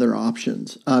are some other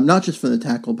options? Not just for the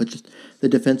tackle, but just the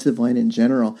defensive line in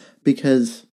general,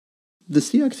 because the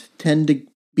Seahawks tend to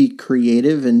be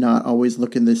creative and not always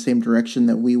look in the same direction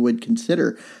that we would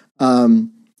consider.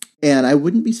 And I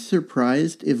wouldn't be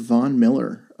surprised if Von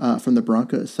Miller from the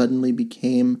Broncos suddenly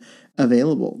became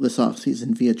available this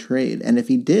offseason via trade. And if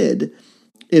he did,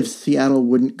 if Seattle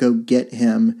wouldn't go get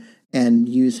him and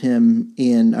use him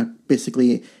in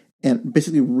basically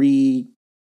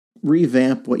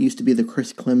revamp what used to be the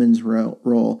Chris Clemens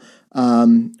role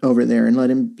over there and let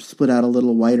him split out a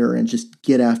little wider and just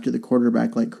get after the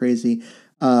quarterback like crazy.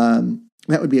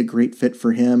 That would be a great fit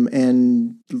for him.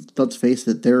 And let's face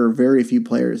it, there are very few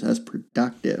players as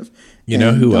productive. You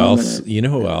know who else? You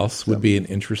know who else would be an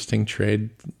interesting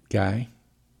trade guy?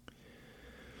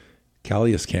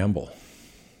 Calais Campbell,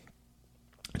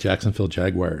 Jacksonville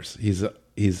Jaguars. He's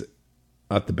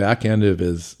at the back end of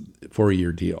his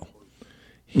 4-year deal.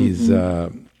 He's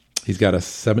got a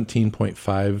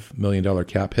 $17.5 million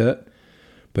cap hit,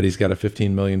 but he's got a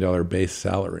 $15 million base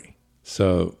salary.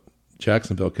 So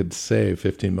Jacksonville could save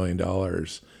 $15 million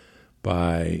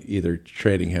by either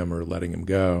trading him or letting him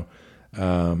go.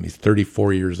 He's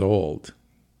 34 years old.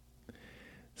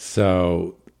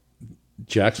 So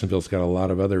Jacksonville's got a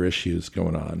lot of other issues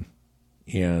going on,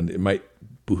 and it might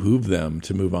behoove them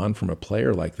to move on from a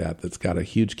player like that that's got a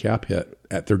huge cap hit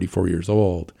at 34 years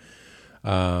old.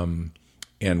 And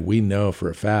we know for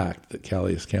a fact that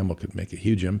Calais Campbell could make a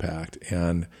huge impact.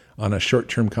 And on a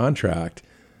short-term contract,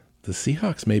 the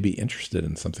Seahawks may be interested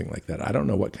in something like that. I don't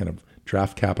know what kind of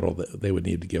draft capital that they would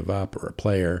need to give up or a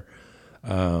player.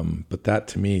 But that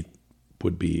to me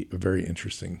would be a very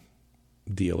interesting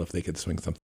deal if they could swing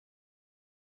something.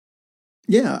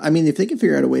 Yeah, I mean, if they can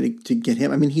figure out a way to get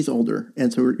him, I mean, he's older,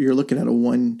 and so you're looking at a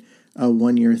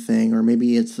 1-year thing, or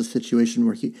maybe it's a situation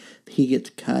where he gets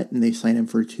cut and they sign him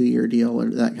for a 2-year deal or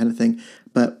that kind of thing.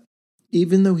 But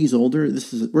even though he's older,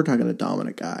 we're talking a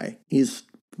dominant guy. He's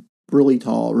really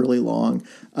tall, really long,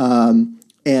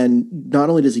 and not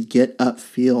only does he get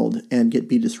upfield and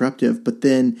be disruptive, but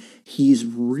then he's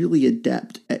really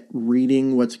adept at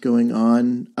reading what's going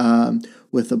on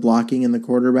with the blocking and the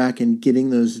quarterback and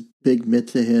getting those big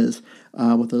mitts of his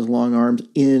with those long arms up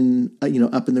in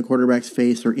the quarterback's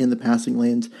face or in the passing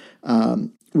lanes.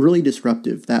 Really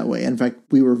disruptive that way. In fact,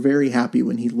 we were very happy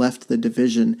when he left the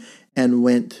division and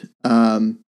went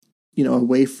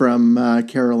away from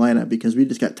Carolina, because we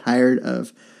just got tired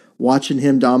of watching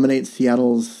him dominate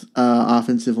Seattle's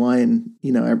offensive line,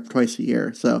 twice a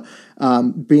year. So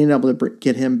being able to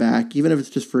get him back, even if it's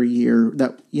just for a year,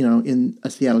 that in a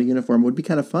Seattle uniform would be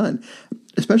kind of fun,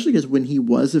 especially because when he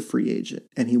was a free agent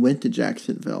and he went to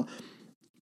Jacksonville,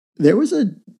 there was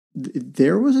a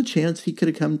chance he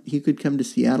could come to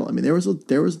Seattle. I mean,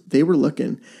 they were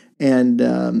looking, and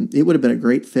it would have been a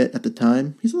great fit at the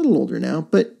time. He's a little older now,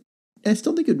 but I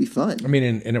still think it would be fun. I mean,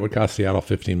 and it would cost Seattle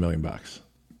 $15 million.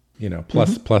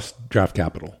 Plus draft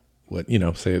capital.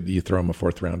 Say you throw him a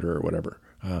 4th rounder or whatever.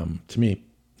 To me,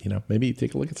 maybe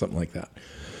take a look at something like that.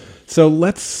 So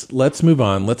let's move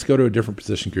on. Let's go to a different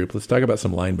position group. Let's talk about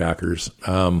some linebackers.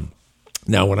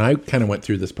 Now, when I kind of went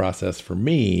through this process for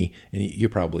me, and you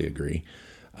probably agree,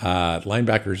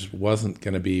 linebackers wasn't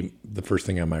going to be the first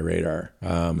thing on my radar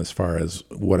as far as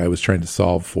what I was trying to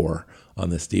solve for on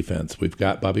this defense. We've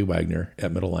got Bobby Wagner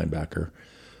at middle linebacker.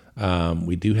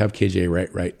 We do have KJ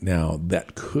Wright right now.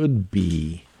 That could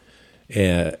be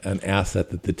an asset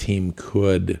that the team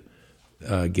could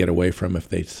get away from if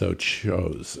they so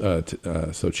choose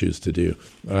to do.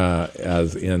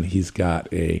 As in, he's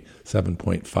got a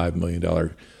 $7.5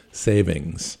 million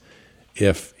savings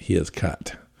if he is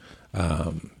cut.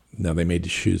 Now they may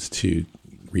choose to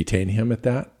retain him at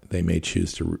that. They may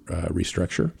choose to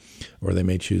restructure, or they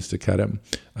may choose to cut him.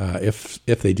 If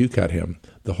they do cut him,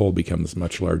 the hole becomes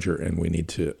much larger, and we need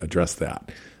to address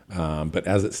that. But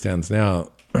as it stands now,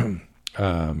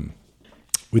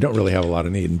 we don't really have a lot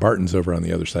of need. And Barton's over on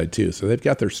the other side too, so they've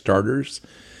got their starters,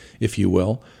 if you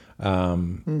will.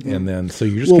 And then so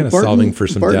you're just kind of solving for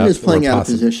some Barton depth. Is playing out of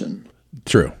position.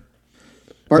 True,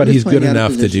 Barton but he's good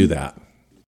enough to do that.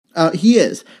 He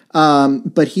is,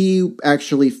 but he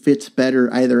actually fits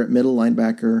better either at middle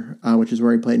linebacker, which is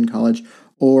where he played in college,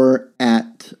 or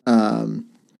at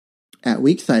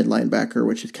weak side linebacker,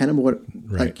 which is kind of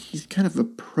like he's kind of a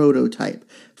prototype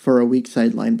for a weak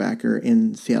side linebacker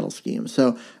in Seattle scheme.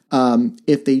 So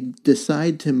if they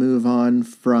decide to move on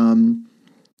from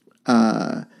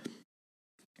from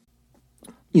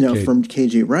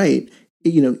KJ Wright,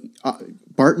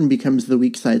 Barton becomes the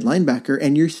weak side linebacker,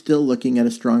 and you're still looking at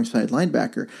a strong side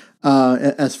linebacker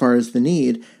as far as the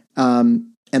need.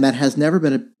 And that has never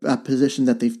been a position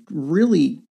that they've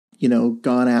really,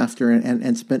 gone after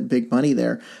and spent big money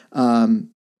there.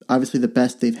 Obviously, the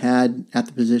best they've had at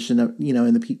the position of,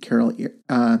 in the Pete Carroll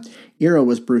era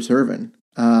was Bruce Irvin,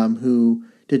 who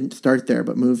didn't start there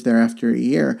but moved there after a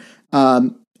year.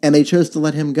 And they chose to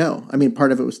let him go. I mean,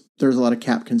 part of it was there's a lot of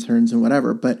cap concerns and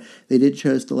whatever, but they did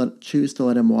choose to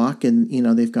let him walk. And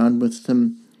they've gone with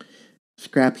some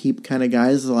scrap heap kind of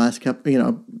guys the last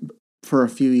couple, for a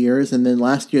few years. And then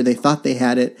last year they thought they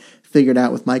had it figured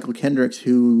out with Michael Kendricks,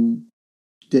 who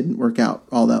didn't work out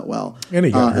all that well. And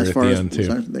he got hurt at the end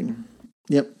too.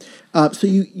 Yep. So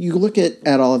you look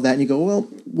at all of that and you go, well,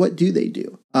 what do they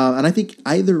do? And I think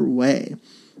either way,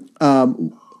 I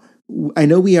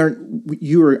know I'm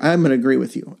going to agree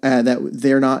with you that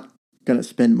they're not going to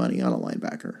spend money on a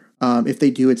linebacker. If they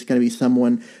do, it's going to be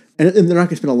someone, and they're not going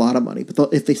to spend a lot of money,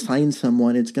 but if they sign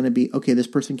someone, it's going to be, okay, this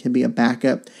person can be a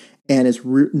backup and is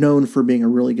known for being a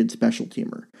really good special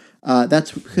teamer.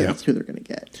 That's who they're going to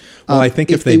get. Well, I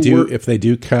think if they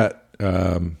do cut,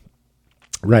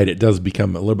 right, it does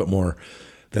become a little bit more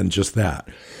than just that.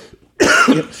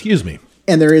 Excuse me.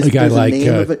 And there is a guy like,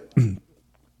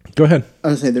 go ahead. I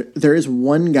was going to say, there is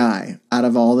one guy out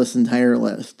of all this entire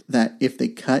list that if they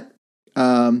cut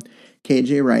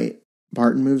KJ Wright,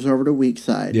 Barton moves over to weak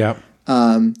side. Yeah.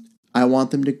 I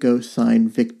want them to go sign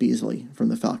Vic Beasley from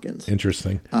the Falcons.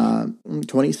 Interesting.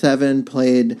 27,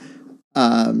 played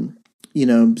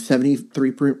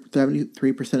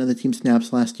 73% of the team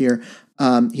snaps last year.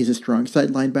 He's a strong side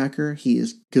linebacker. He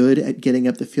is good at getting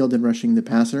up the field and rushing the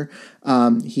passer.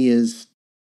 He is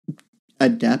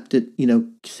adept at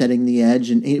setting the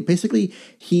edge, and basically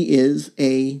he is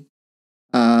a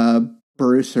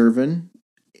Bruce Irvin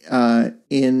at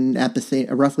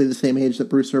roughly the same age that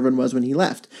Bruce Irvin was when he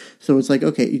left. So it's like,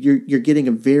 okay, you're getting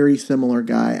a very similar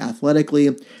guy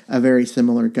athletically, a very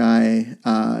similar guy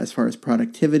as far as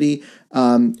productivity,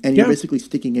 and you're basically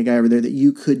sticking a guy over there that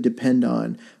you could depend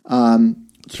on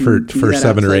for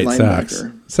 7 or 8 sacks.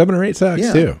 7 or 8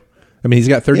 sacks too. I mean, he's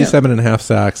got 37 and a half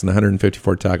sacks and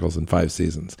 154 tackles in 5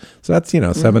 seasons. So that's,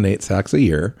 7, 8 sacks a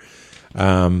year.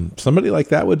 Somebody like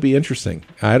that would be interesting.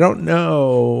 I don't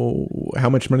know how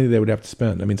much money they would have to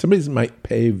spend. I mean, somebody might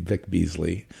pay Vic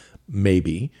Beasley,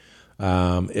 maybe.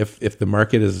 If the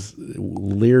market is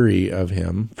leery of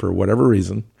him for whatever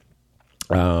reason,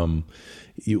 Seattle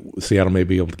may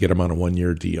be able to get him on a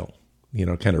 1-year deal,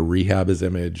 kind of rehab his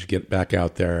image, get back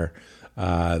out there.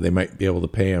 They might be able to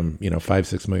pay him,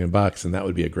 $5-6 million, and that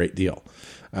would be a great deal.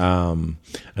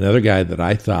 Another guy that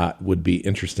I thought would be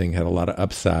interesting, had a lot of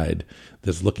upside,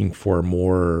 that's looking for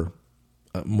more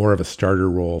of a starter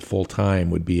role full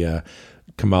time, would be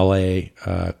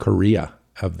Kamale Correa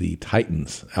of the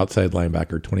Titans, outside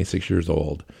linebacker, 26 years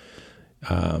old.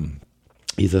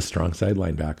 He's a strong side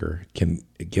linebacker, can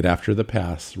get after the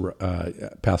pass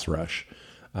rush.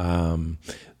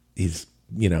 He's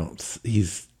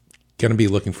going to be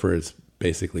looking for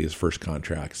basically his first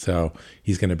contract. So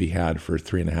he's going to be had for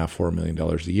 $3.5-4 million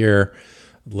a year,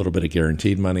 a little bit of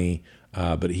guaranteed money,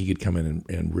 but he could come in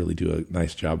and really do a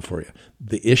nice job for you.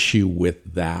 The issue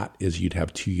with that is you'd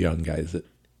have 2 young guys at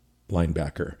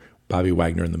linebacker, Bobby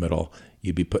Wagner in the middle.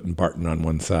 You'd be putting Barton on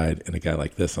one side and a guy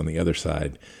like this on the other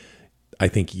side. I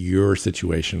think your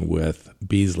situation with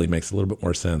Beasley makes a little bit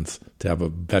more sense to have a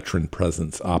veteran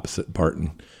presence opposite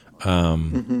Barton.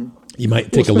 You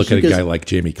might take a look at a guy like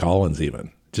Jamie Collins,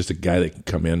 even just a guy that can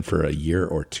come in for a year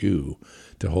or 2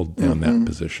 to hold down that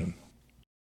position.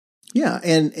 Yeah,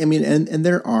 and I mean, and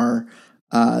there are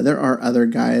other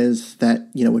guys that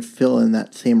would fill in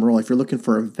that same role. If you're looking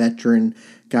for a veteran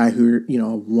guy who a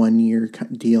 1-year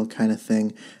deal kind of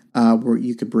thing, where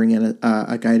you could bring in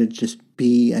a guy to just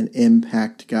be an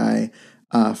impact guy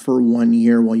for 1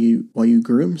 year while you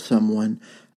groom someone.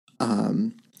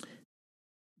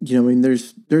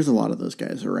 There's a lot of those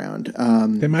guys around.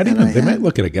 They might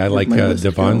look at a guy like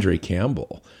Devondre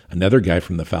Campbell, another guy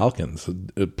from the Falcons,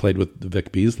 played with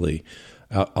Vic Beasley,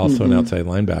 also an outside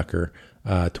linebacker,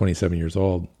 27 years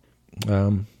old.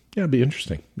 It'd be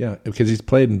interesting. Yeah, because he's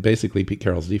played in basically Pete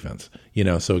Carroll's defense.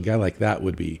 So a guy like that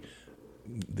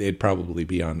they'd probably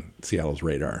be on Seattle's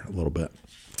radar a little bit.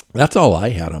 That's all I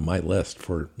had on my list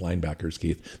for linebackers,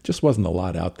 Keith. Just wasn't a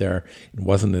lot out there. It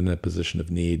wasn't in a position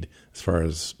of need as far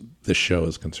as this show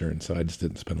is concerned, so I just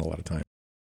didn't spend a lot of time.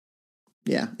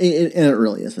 Yeah, and it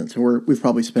really isn't. So we've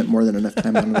probably spent more than enough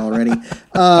time on it already,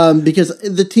 because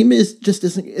the team isn't.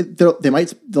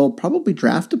 They'll probably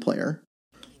draft a player,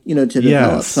 to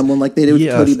develop someone like they did with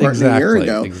Cody Barton a year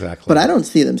ago. Exactly. But I don't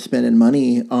see them spending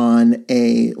money on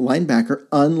a linebacker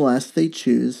unless they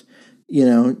choose,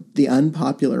 the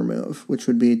unpopular move, which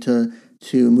would be to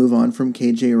move on from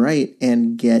KJ Wright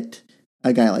and get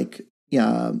a guy like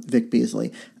Vic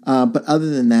Beasley. But other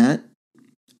than that,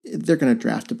 they're going to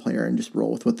draft a player and just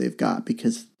roll with what they've got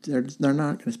because they're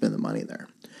not going to spend the money there.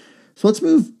 So let's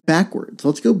move backwards.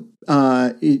 Let's go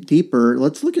deeper.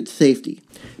 Let's look at safety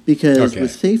because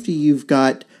with safety, you've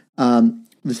got the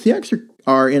Seahawks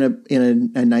are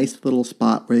in a nice little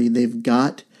spot where they've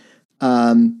got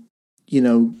they've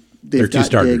got two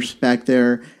starters Diggs back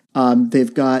there.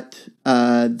 They've got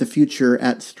the future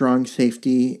at strong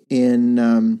safety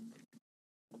in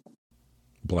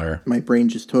Blair. My brain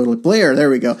just totally Blair. There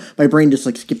we go. My brain just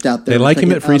skipped out there. They like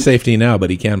him at free safety now, but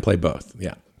he can play both.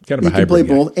 Yeah, kind of a hybrid. He can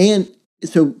play both, and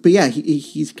so. But yeah,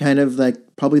 he's kind of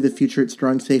probably the future at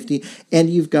strong safety. And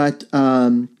you've got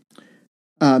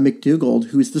McDougald,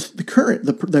 who's the current,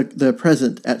 the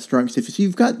present at strong safety. So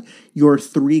you've got your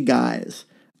three guys.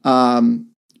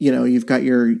 You've got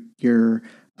your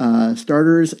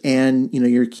starters and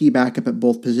your key backup at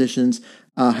both positions.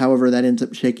 However that ends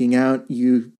up shaking out,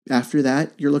 after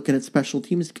that you're looking at special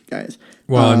teams guys.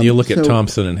 Well, and you look at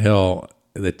Thompson and Hill.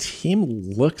 The team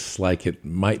looks like it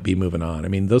might be moving on. I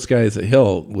mean, those guys at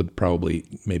Hill would probably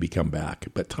maybe come back,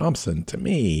 but Thompson, to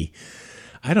me,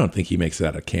 I don't think he makes it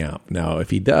out of camp. Now, if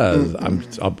he does,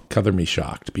 I'll cover me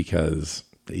shocked because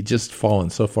they just fallen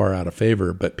so far out of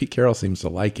favor. But Pete Carroll seems to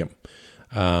like him.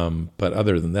 But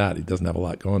other than that, he doesn't have a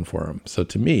lot going for him. So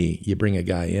to me, you bring a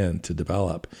guy in to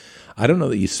develop. I don't know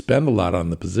that you spend a lot on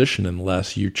the position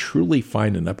unless you truly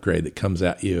find an upgrade that comes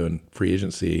at you in free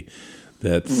agency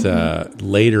that's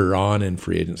later on in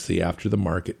free agency after the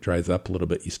market dries up a little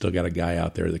bit. You still got a guy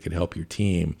out there that could help your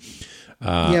team.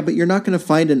 But you're not going to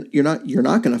find you're not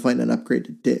going to find an upgrade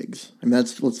to Diggs. I mean,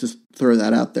 let's just throw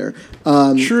that out there.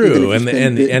 True,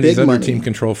 and he's under team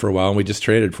control for a while, and we just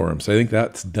traded for him, so I think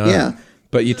that's done. Yeah.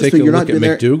 But you take a look at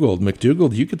McDougald.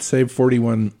 McDougald, you could save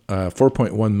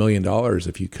 $4.1 million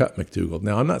if you cut McDougald.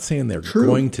 Now, I'm not saying they're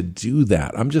going to do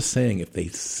that. I'm just saying if they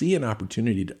see an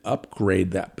opportunity to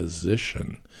upgrade that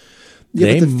position,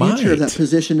 they might. The future of that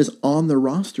position is on the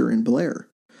roster in Blair.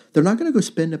 They're not going to go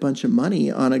spend a bunch of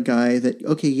money on a guy that,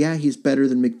 he's better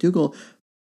than McDougald,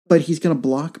 but he's going to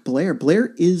block Blair.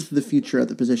 Blair is the future at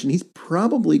the position. He's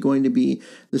probably going to be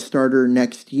the starter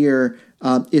next year,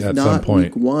 if at not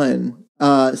week one.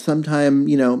 Sometime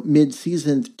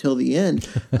mid-season till the end,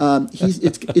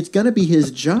 it's going to be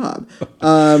his job.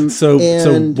 So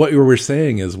what we're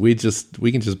saying is we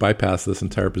can just bypass this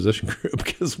entire position group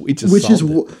because we just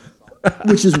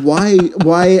which is why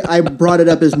I brought it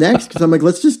up as next because I'm like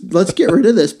let's get rid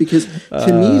of this because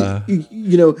to me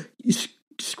you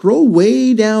scroll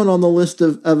way down on the list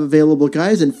of available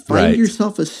guys and find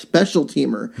yourself a special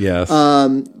teamer. Yes.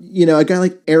 A guy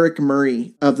like Eric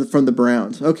Murray from the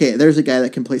Browns. Okay, there's a guy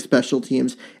that can play special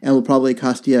teams and will probably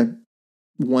cost you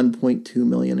 $1.2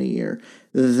 million a year.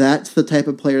 That's the type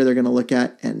of player they're going to look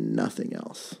at and nothing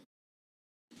else.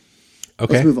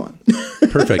 Okay. Let's move on.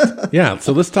 Perfect. Yeah.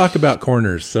 So let's talk about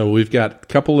corners. So we've got a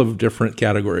couple of different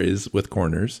categories with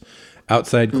corners.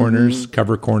 Outside corners,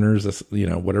 cover corners,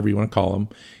 whatever you want to call them.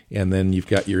 And then you've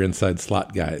got your inside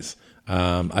slot guys.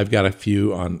 I've got a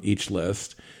few on each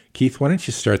list. Keith, why don't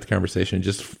you start the conversation?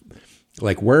 Just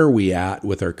where are we at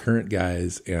with our current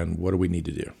guys and what do we need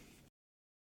to do?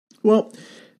 Well,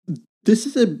 this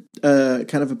is a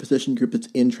kind of a position group that's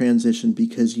in transition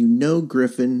because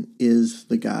Griffin is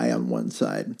the guy on one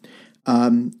side.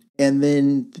 And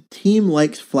then the team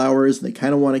likes Flowers, and they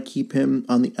kind of want to keep him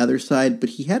on the other side, but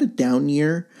he had a down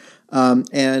year,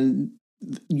 and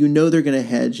they're going to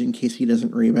hedge in case he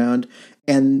doesn't rebound.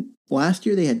 And last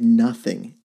year they had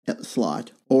nothing at the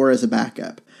slot or as a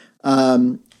backup.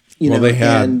 They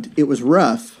had, and it was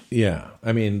rough. Yeah,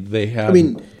 I mean they had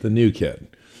the new kid,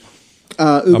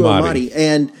 Ugo Amadi,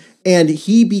 and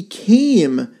he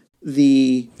became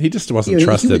the. He just wasn't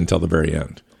trusted until the very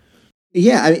end.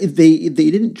 Yeah, I mean, they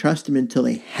didn't trust him until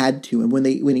they had to, and when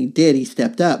he did, he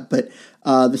stepped up. But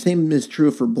the same is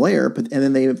true for Blair. And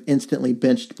then they instantly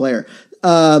benched Blair.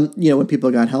 When people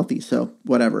got healthy. So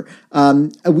whatever. I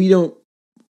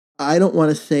don't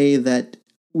want to say that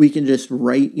we can just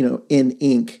write in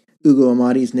ink Ugo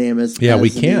Amadi's name as. Yeah, we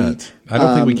can't. I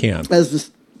don't think we can.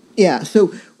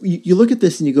 So you look at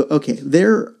this and you go, okay,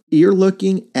 you're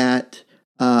looking at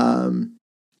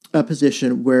a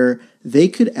position where they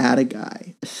could add a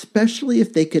guy, especially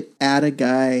if they could add a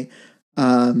guy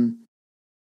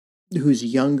who's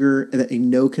younger that they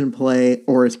know can play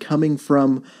or is coming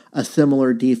from a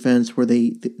similar defense where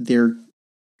they're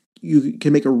you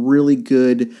can make a really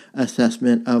good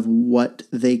assessment of what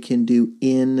they can do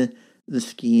in the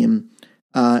scheme,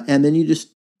 and then you just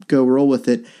go roll with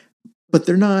it. But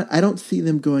they're not. I don't see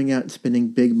them going out and spending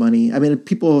big money. I mean,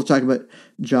 people talk about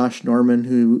Josh Norman,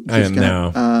 who just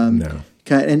got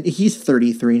cut, and he's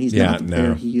 33, and he's not the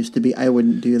player he used to be. I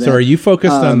wouldn't do that. So, are you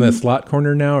focused on the slot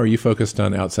corner now, or are you focused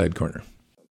on outside corner?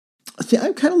 See,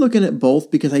 I'm kind of looking at both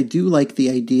because I do like the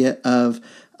idea of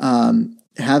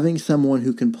having someone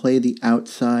who can play the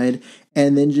outside,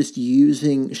 and then just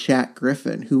using Shaq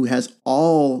Griffin, who has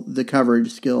all the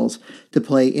coverage skills to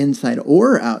play inside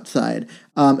or outside,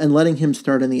 and letting him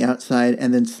start on the outside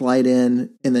and then slide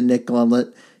in the nickel and let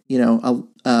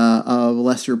a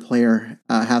lesser player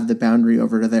have the boundary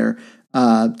over to there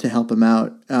to help him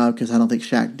out, because I don't think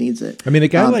Shaq needs it. I mean, a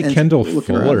guy like Kendall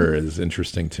Fuller is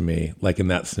interesting to me, like in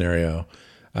that scenario.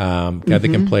 Guy that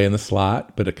can play in the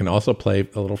slot, but it can also play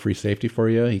a little free safety for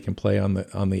you. He can play on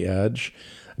the edge.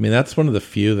 I mean, that's one of the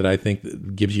few that I think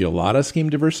that gives you a lot of scheme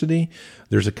diversity.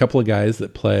 There's a couple of guys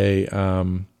that play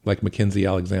like Mackenzie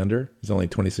Alexander. He's only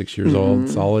 26 years old,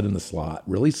 solid in the slot,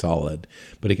 really solid,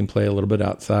 but he can play a little bit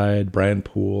outside. Brian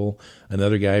Poole,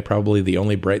 another guy, probably the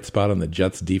only bright spot on the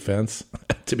Jets defense,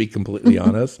 to be completely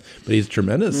honest, but he's a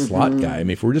tremendous slot guy. I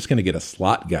mean, if we're just going to get a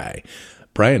slot guy,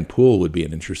 Brian Poole would be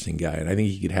an interesting guy, and I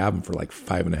think you could have him for like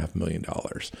 $5.5 million.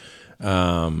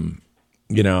 On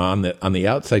the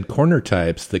outside corner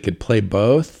types that could play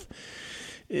both,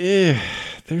 there's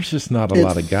just not a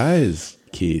lot of guys,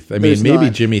 Keith. I mean, maybe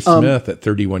Jimmy Smith at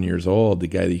 31 years old, the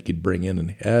guy that you could bring in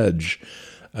and hedge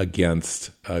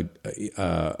against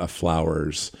a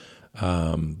Flowers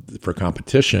for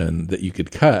competition that you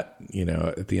could cut,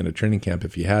 at the end of training camp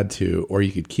if you had to, or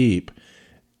you could keep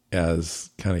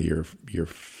as kind of your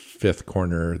fifth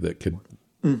corner that could,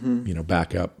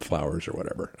 back up Flowers or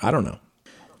whatever. I don't know.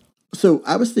 So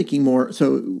I was thinking more.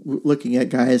 So looking at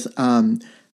guys, obviously,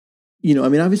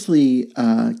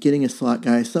 getting a slot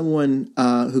guy, someone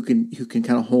who can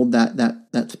kind of hold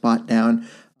that spot down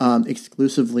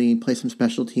exclusively, play some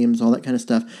special teams, all that kind of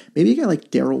stuff. Maybe a guy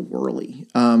like Daryl Worley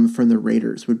from the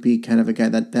Raiders would be kind of a guy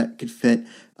that could fit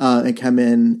and come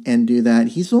in and do that.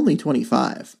 He's only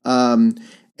 25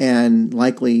 and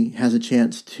likely has a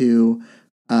chance to.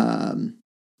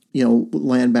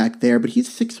 Land back there, but he's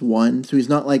 6'1", so he's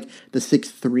not like the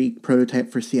 6'3" prototype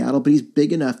for Seattle, but he's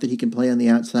big enough that he can play on the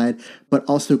outside, but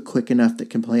also quick enough that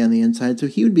can play on the inside. So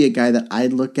he would be a guy that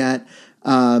I'd look at.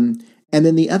 And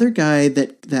then the other guy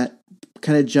that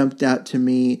kind of jumped out to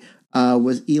me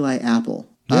was Eli Apple,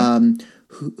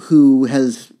 who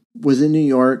was in New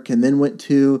York and then went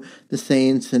to the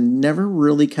Saints and never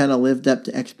really kind of lived up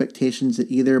to expectations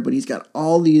at either, but he's got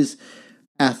all these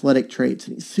athletic traits,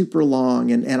 and he's super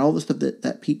long and all the stuff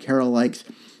that Pete Carroll likes.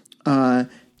 It'll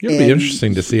be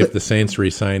interesting to see if the Saints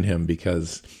re-sign him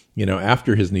because,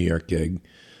 after his New York gig,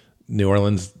 New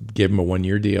Orleans gave him a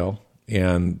 1-year deal,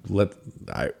 and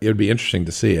it would be interesting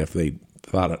to see if they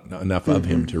thought enough of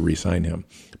him to re-sign him.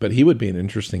 But he would be an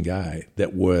interesting guy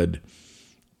that would,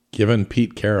 given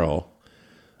Pete Carroll,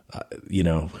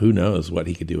 who knows what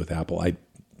he could do with Apple.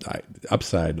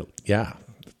 Upside, yeah.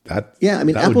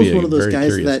 Apple's one of those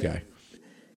guys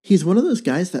he's one of those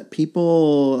guys that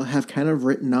people have kind of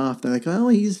written off. They're like, oh,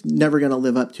 he's never going to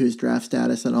live up to his draft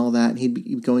status and all that. And he'd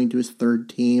be going to his third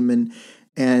team. And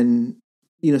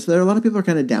so there are a lot of people are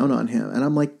kind of down on him. And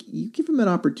I'm like, you give him an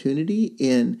opportunity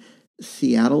in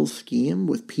Seattle's scheme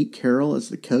with Pete Carroll as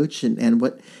the coach and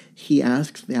what he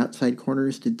asks the outside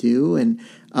corners to do. And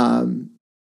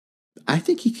I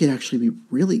think he could actually be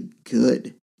really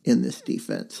good in this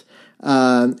defense.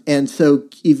 And so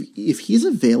if he's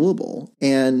available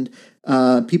and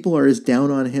people are as down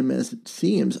on him as it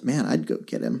seems, man, I'd go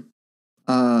get him.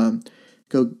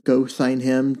 Go sign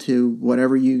him to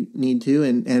whatever you need to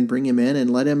and bring him in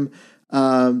and let him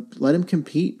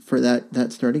compete for that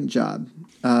starting job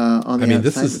on the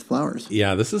outside with Flowers.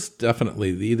 Yeah, this is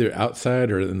definitely either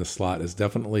outside or in the slot is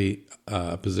definitely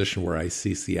a position where I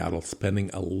see Seattle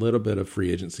spending a little bit of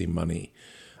free agency money.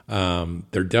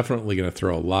 They're definitely going to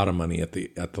throw a lot of money at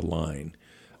the line,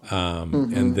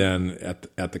 and then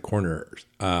at the corners.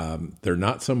 They're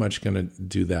not so much going to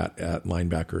do that at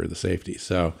linebacker or the safety.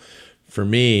 So, for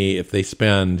me, if they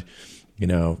spend,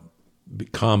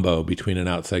 combo between an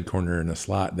outside corner and a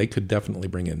slot, they could definitely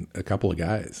bring in a couple of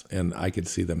guys, and I could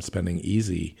see them spending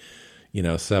easy,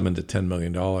 $7 to $10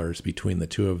 million between the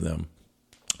two of them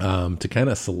to kind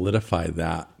of solidify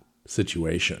that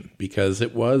situation because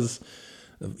it was.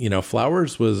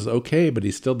 Flowers was okay, but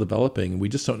he's still developing. We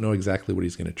just don't know exactly what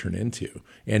he's going to turn into.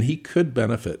 And he could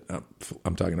benefit.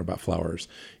 I'm talking about Flowers.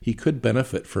 He could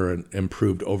benefit for an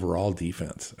improved overall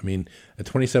defense. I mean, a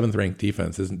 27th ranked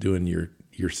defense isn't doing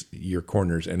your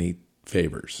corners any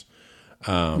favors.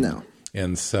 No.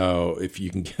 And so if you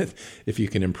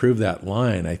can improve that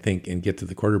line, I think, and get to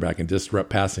the quarterback and disrupt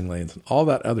passing lanes and all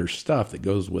that other stuff that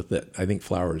goes with it, I think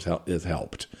Flowers is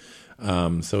helped.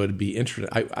 So it'd be interesting.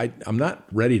 I'm not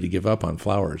ready to give up on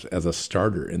Flowers as a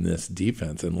starter in this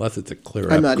defense unless it's a clear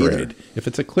upgrade. If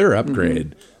it's a clear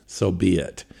upgrade, so be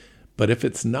it. But if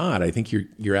it's not, I think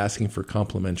you're asking for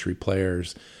complementary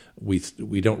players.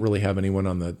 We don't really have anyone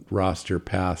on the roster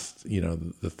past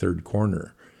the third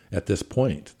corner at this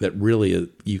point that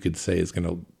really you could say is going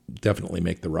to definitely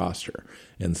make the roster.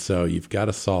 And so you've got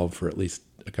to solve for at least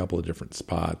a couple of different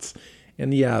spots.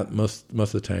 And yeah, most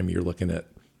of the time you're looking at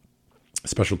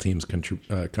special teams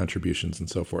contributions and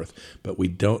so forth. But we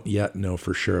don't yet know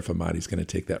for sure if Amadi's going to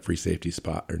take that free safety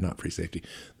spot, or not free safety,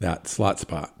 that slot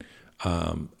spot.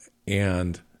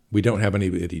 And we don't have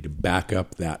anybody to back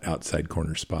up that outside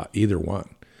corner spot, either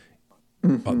one,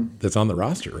 that's on the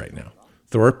roster right now.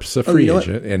 Thorpe's a free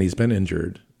agent, and he's been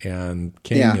injured. And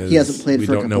King he hasn't played we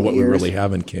for a don't know couple what of years. we really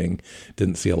have in King.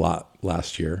 Didn't see a lot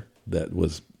last year that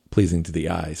was pleasing to the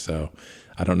eye. So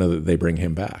I don't know that they bring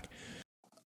him back.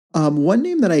 One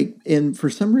name that for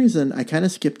some reason I kind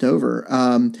of skipped over,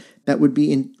 that would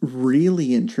be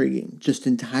really intriguing, just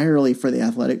entirely for the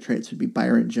athletic traits, would be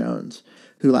Byron Jones,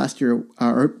 who last year,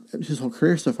 or his whole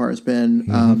career so far, has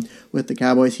been with the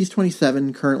Cowboys. He's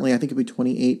 27 currently. I think he'll be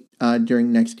 28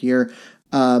 during next year.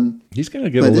 He's going to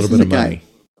get a little bit of money.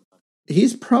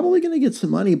 He's probably going to get some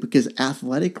money because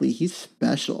athletically he's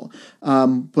special,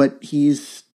 but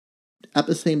he's at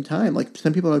the same time, like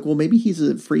some people are like, well, maybe he's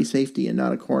a free safety and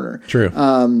not a corner. True.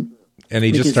 And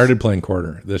he just started playing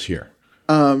corner this year.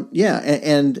 Yeah,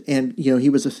 and he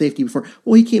was a safety before.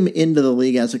 Well, he came into the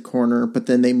league as a corner, but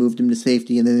then they moved him to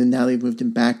safety, and then now they've moved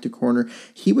him back to corner.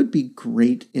 He would be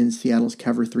great in Seattle's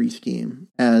cover 3 scheme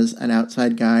as an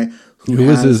outside guy. Who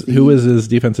was his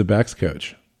defensive backs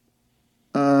coach?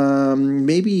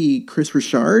 Maybe Chris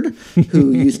Richard,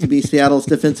 who used to be Seattle's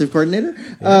defensive coordinator.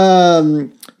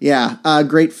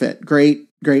 Great fit,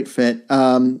 great fit.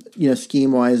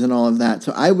 Scheme wise and all of that.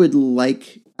 So I would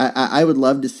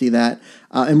love to see that.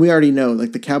 And we already know,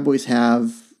 like, the Cowboys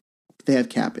have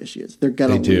cap issues. They're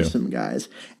gonna lose some guys,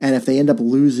 and if they end up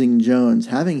losing Jones,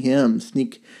 having him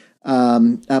sneak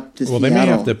up to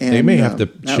Seattle, they may have to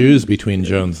choose between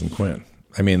Jones and Quinn.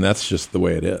 I mean, that's just the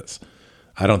way it is.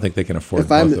 I don't think they can afford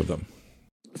both of them.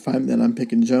 If I'm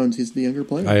picking Jones. He's the younger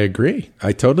player. I agree.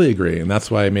 I totally agree, and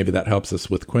that's why maybe that helps us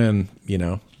with Quinn.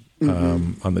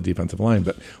 On the defensive line,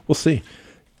 but we'll see.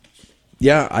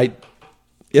 Yeah,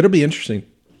 it'll be interesting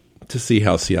to see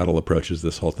how Seattle approaches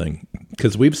this whole thing,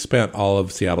 because we've spent all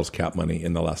of Seattle's cap money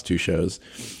in the last 2 shows,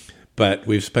 but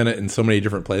we've spent it in so many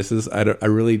different places. I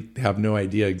really have no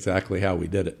idea exactly how we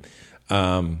did it.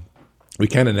 We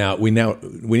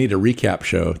need a recap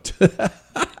show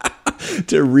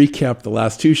to recap the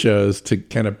last 2 shows to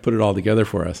kind of put it all together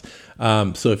for us.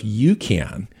 So if you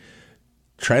can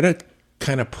try to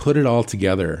kind of put it all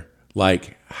together,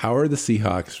 like, how are the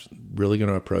Seahawks really going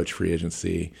to approach free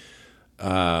agency?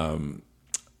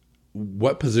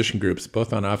 What position groups,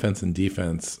 both on offense and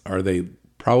defense, are they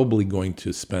probably going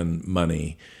to spend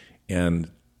money?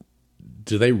 And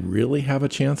do they really have a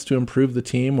chance to improve the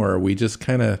team, or are we just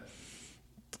kind of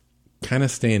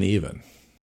staying even?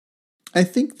 I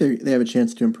think they have a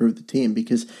chance to improve the team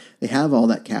because they have all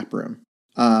that cap room,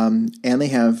 and they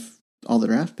have all the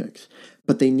draft picks,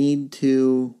 but they need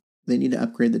to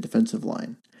upgrade the defensive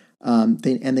line.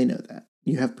 They know that.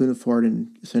 You have Poona Ford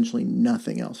and essentially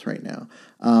nothing else right now,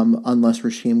 unless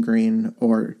Rasheem Green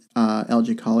or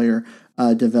LJ Collier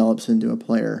develops into a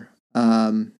player,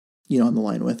 on the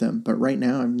line with him. But right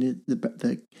now, I mean,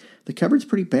 the cupboard's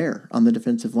pretty bare on the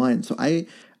defensive line. So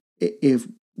if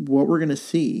what we're going to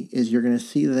see is, you're going to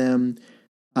see them.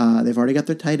 They've already got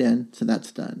their tight end, so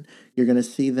that's done. You're going to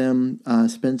see them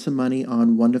spend some money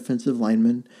on one defensive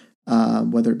lineman,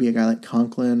 whether it be a guy like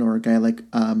Conklin or a guy like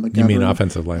McGovern. You mean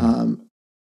offensive lineman?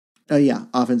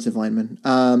 Offensive lineman.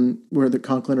 Whether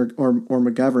Conklin or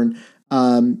McGovern.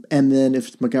 And then if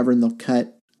it's McGovern, they'll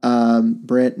cut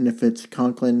Britt, and if it's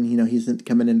Conklin, he's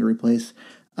coming in to replace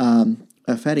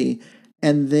Fetty.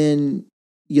 And then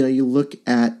you look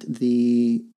at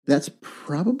that's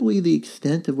probably the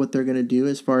extent of what they're going to do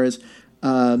as far as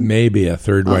maybe a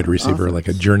third wide receiver, offense. like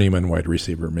a journeyman wide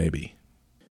receiver, maybe.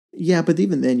 Yeah, but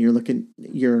even then,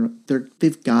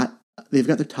 they've got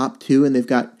their top 2, and they've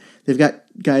got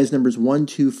guys numbers 1,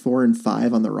 2, 4, and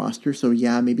 5 on the roster. So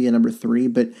yeah, maybe a number 3,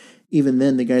 but even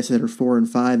then, the guys that are 4 and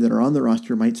 5 that are on the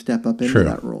roster might step up into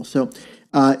that role. So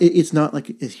it's not like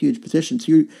a huge position.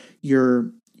 So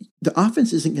the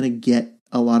offense isn't going to get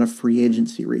a lot of free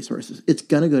agency resources. It's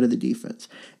going to go to the defense.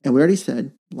 And we already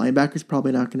said linebacker's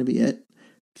probably not going to be it.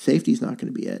 Safety's not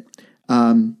going to be it.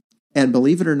 And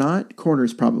believe it or not,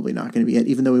 corner's probably not going to be it,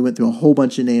 even though we went through a whole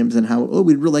bunch of names and how,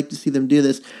 we'd really like to see them do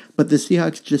this. But the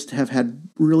Seahawks just have had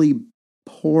really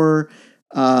poor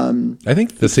I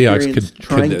think the Seahawks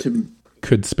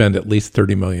could spend at least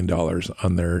 $30 million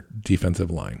on their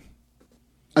defensive line.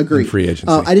 Agreed. Free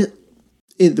agency.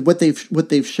 What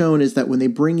they've shown is that when they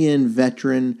bring in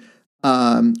veteran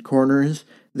corners,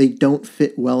 they don't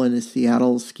fit well in a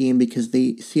Seattle scheme because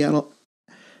Seattle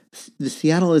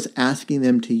is asking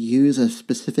them to use a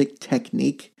specific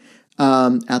technique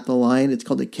at the line. It's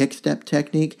called a kick step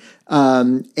technique,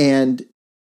 and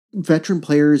veteran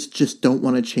players just don't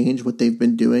want to change what they've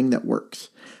been doing that works,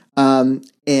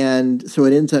 and so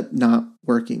it ends up not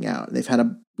working out. They've had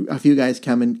a few guys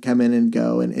come in and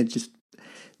go, and it just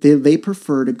they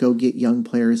prefer to go get young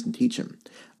players and teach them.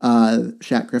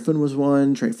 Shaq Griffin was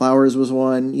one. Trey Flowers was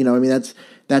one. I mean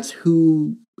that's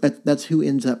who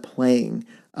ends up playing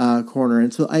corner,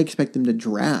 and so I expect them to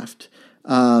draft,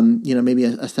 maybe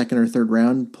a second or third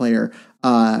round player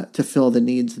to fill the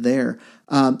needs there.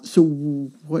 So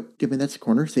what? I mean, that's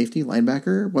corner, safety,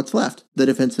 linebacker. What's left? The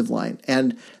defensive line,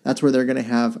 and that's where they're going to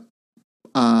have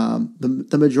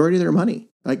the majority of their money.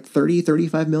 Like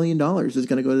 $35 million is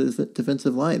going to go to the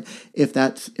defensive line. If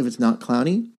it's not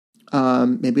Clowney,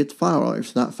 maybe it's Fowler. If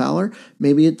it's not Fowler,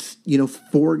 maybe it's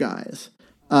 4 guys.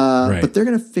 Right. But they're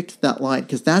going to fix that line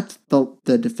because that's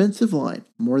the defensive line.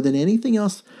 More than anything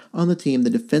else on the team,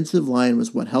 the defensive line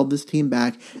was what held this team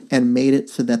back and made it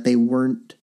so that they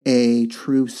weren't a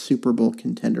true Super Bowl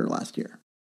contender last year.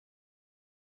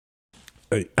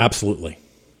 Absolutely.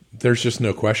 There's just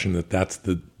no question that's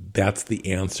the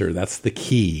answer. That's the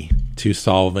key to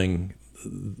solving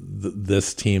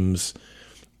this team's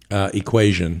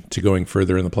equation to going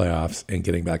further in the playoffs and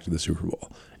getting back to the Super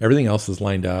Bowl. Everything else is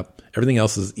lined up. Everything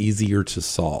else is easier to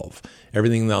solve.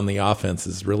 Everything on the offense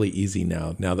is really easy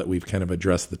now that we've kind of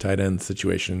addressed the tight end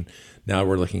situation. Now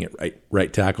we're looking at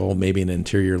right tackle, maybe an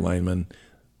interior lineman.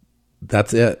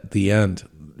 That's it. The end.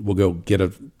 We'll go get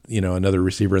another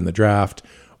receiver in the draft,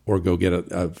 or go get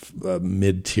a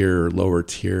mid-tier or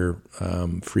lower-tier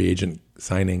free agent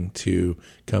signing to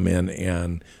come in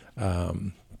and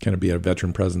kind of be a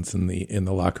veteran presence in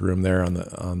the locker room there in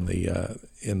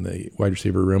the wide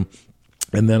receiver room.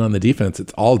 And then on the defense,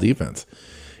 it's all defense,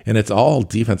 and it's all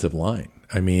defensive line.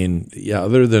 I mean, yeah,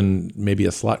 other than maybe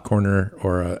a slot corner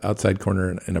or an outside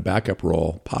corner in a backup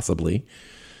role, possibly,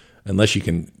 unless you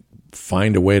can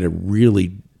find a way to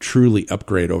really truly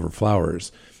upgrade over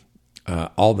Flowers.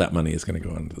 All that money is going to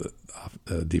go into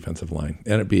the defensive line,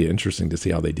 and it'd be interesting to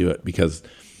see how they do it because,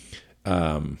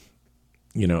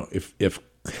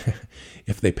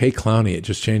 if they pay Clowney, it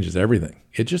just changes everything.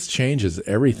 It just changes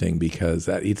everything because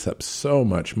that eats up so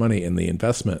much money, and the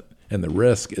investment and the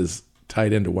risk is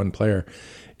tied into one player.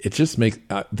 It just makes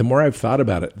the more I've thought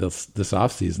about it this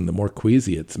offseason, the more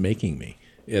queasy it's making me.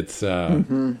 It's I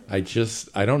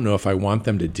don't know if I want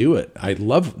them to do it. I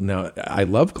love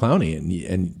Clowney,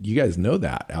 and you guys know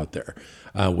that out there.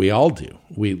 We all do.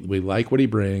 We like what he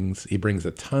brings. He brings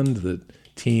a ton to the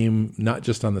team, not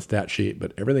just on the stat sheet,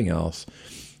 but everything else.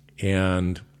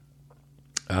 And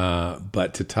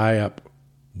but to tie up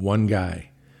one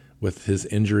guy with his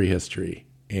injury history,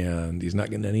 and he's not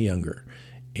getting any younger,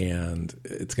 and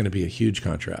it's going to be a huge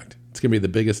contract. It's going to be the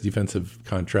biggest defensive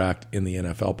contract in the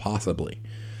NFL, possibly.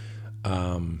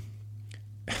 And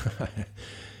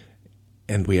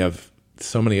we have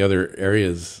so many other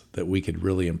areas that we could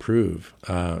really improve.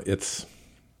 That's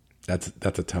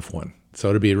a tough one. So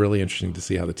it'll be really interesting to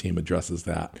see how the team addresses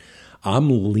that.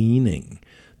 I'm leaning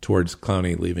towards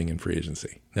Clowney leaving in free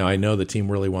agency. Now, I know the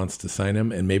team really wants to sign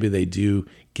him, and maybe they do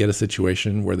get a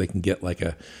situation where they can get like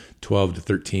a $12 to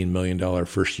 $13 million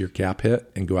first-year cap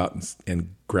hit and go out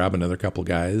and grab another couple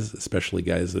guys, especially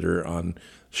guys that are on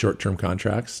short-term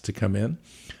contracts to come in.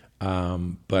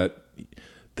 But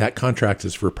that contract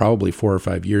is for probably 4 or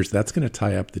 5 years. That's going to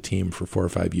tie up the team for 4 or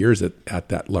 5 years at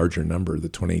that larger number, the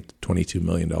 $22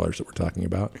 million that we're talking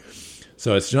about.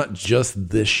 So it's not just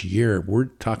this year. We're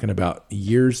talking about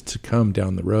years to come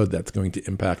down the road that's going to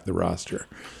impact the roster.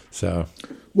 So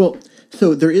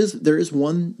there is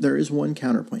one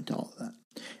counterpoint to all of that.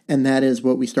 And that is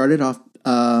what we started off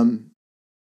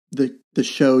the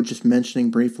show just mentioning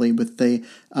briefly with the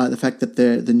fact that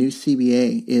the new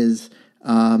CBA is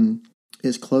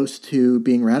is close to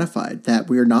being ratified, that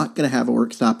we're not going to have a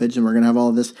work stoppage and we're going to have all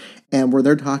of this, and where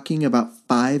they're talking about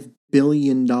 $5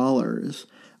 billion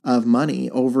of money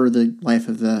over the life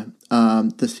of the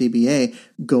CBA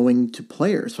going to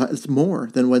players. So it's more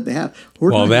than what they have.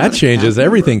 Well, that changes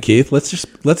everything, Keith. Let's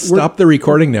stop the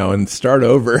recording now and start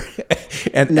over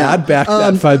and add back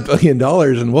that $5 billion,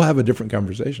 and we'll have a different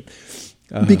conversation.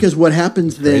 Because what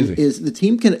happens then is the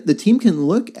team can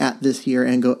look at this year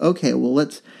and go, okay, well,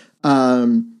 let's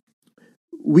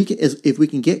if we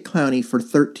can get Clowney for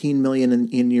 $13 million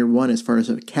in year one as far as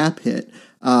a cap hit.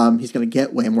 He's going to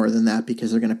get way more than that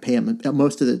because they're going to pay him.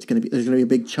 Most of it's going to be, there's going to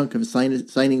be a big chunk of a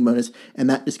signing bonus, and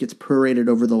that just gets prorated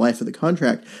over the life of the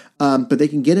contract. But they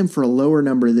can get him for a lower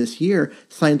number this year,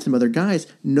 sign some other guys,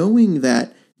 knowing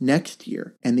that next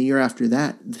year and the year after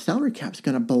that, the salary cap's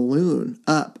going to balloon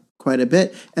up quite a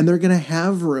bit, and they're going to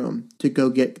have room to go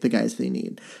get the guys they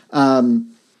need.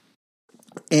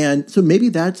 And so maybe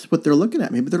that's what they're looking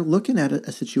at. Maybe they're looking at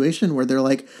a situation where they're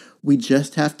like, we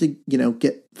just have to,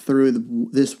 get through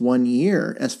this 1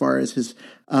 year as far as his,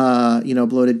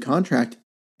 bloated contract.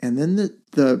 And then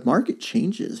the market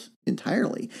changes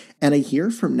entirely. And a year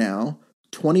from now,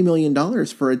 $20 million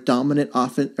for a dominant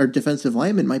offensive or defensive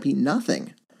lineman might be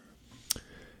nothing.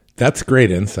 That's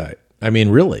great insight. I mean,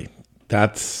 really,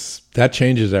 that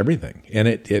changes everything, and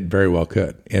it very well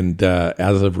could. And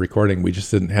as of recording, we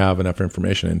just didn't have enough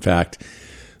information. In fact,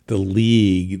 the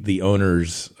league, the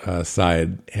owners'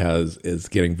 side is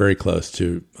getting very close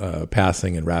to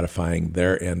passing and ratifying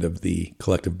their end of the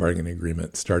collective bargaining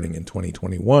agreement starting in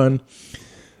 2021.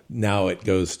 Now it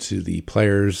goes to the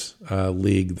players'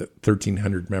 league, the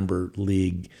 1,300 member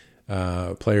league.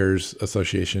 Players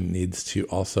Association needs to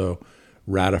also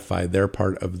ratify their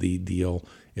part of the deal.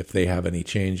 If they have any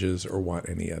changes or want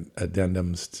any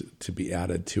addendums to be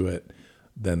added to it,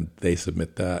 then they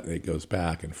submit that, and it goes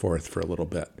back and forth for a little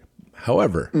bit.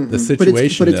 However, the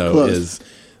situation is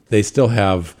they still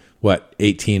have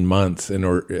 18 months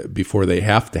before they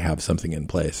have to have something in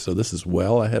place. So this is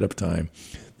well ahead of time.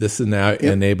 This now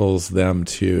enables them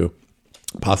to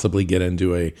possibly get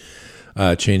into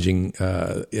a changing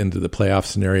into the playoff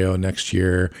scenario next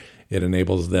year. It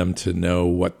enables them to know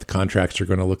what the contracts are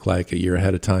going to look like a year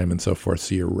ahead of time and so forth.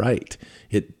 So you're right.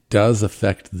 It does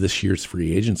affect this year's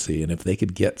free agency. And if they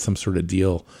could get some sort of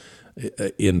deal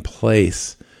in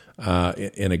place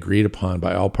and agreed upon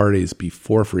by all parties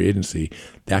before free agency,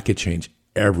 that could change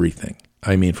everything.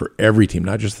 I mean, for every team,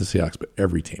 not just the Seahawks, but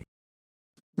every team.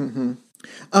 Mm-hmm.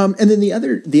 And then the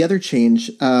other change,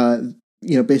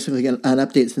 basically an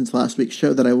update since last week's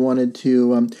show that I wanted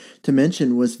to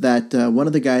mention was that one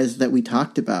of the guys that we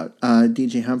talked about,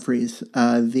 DJ Humphries,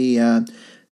 the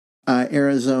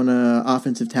Arizona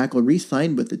offensive tackle,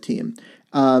 re-signed with the team,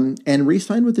 and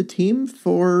re-signed with the team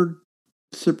for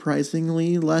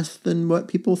surprisingly less than what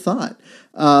people thought,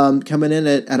 coming in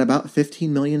at about $15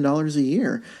 million a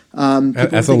year.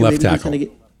 As a left tackle.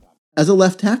 As a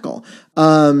left tackle.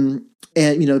 And,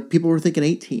 people were thinking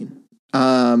 18.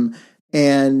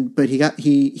 But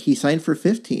he signed for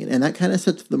 15, and that kind of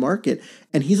sets the market.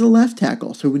 And he's a left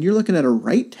tackle, so when you're looking at a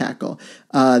right tackle,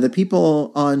 the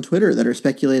people on Twitter that are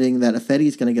speculating that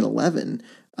Ifedi's going to get 11,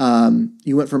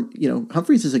 you went from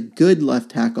Humphries is a good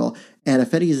left tackle, and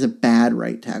Ifedi is a bad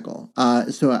right tackle.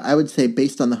 So I would say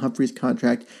based on the Humphries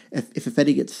contract, if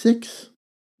Ifedi gets 6,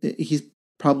 he's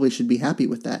probably should be happy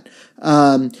with that.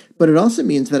 But it also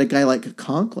means that a guy like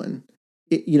Conklin,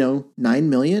 $9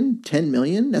 million, $10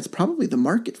 million, that's probably the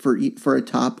market for a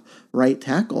top right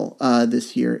tackle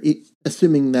this year,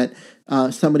 assuming that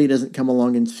somebody doesn't come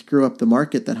along and screw up the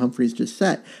market that Humphries just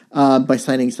set by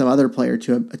signing some other player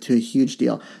to a huge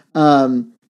deal. That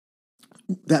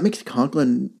makes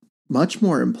Conklin much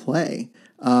more in play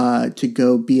to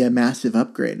go be a massive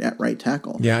upgrade at right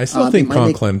tackle. Yeah, I still think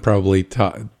Conklin probably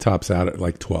tops out at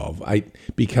like 12.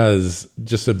 Because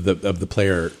just of the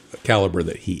player caliber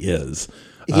that he is.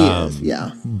 He is,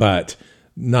 yeah. But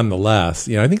nonetheless,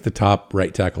 I think the top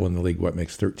right tackle in the league,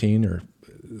 makes 13 or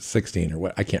 16 or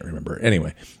what? I can't remember.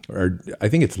 Anyway, or I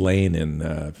think it's Lane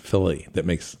in Philly that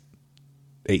makes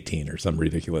 18 or some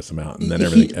ridiculous amount, and then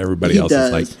everybody else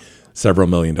is like several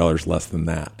 $1 million less than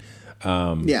that.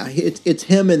 It's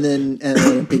him and then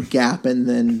a big gap and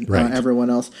then right.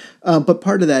 Everyone else. But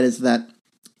part of that is that,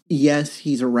 yes,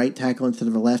 he's a right tackle instead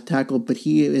of a left tackle, but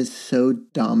he is so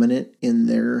dominant in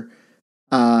their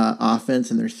offense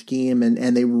and their scheme, and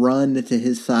they run to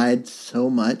his side so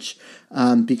much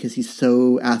because he's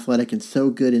so athletic and so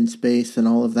good in space and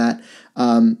all of that.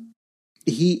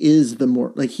 He is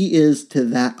he is to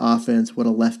that offense what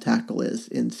a left tackle is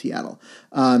in Seattle.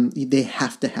 They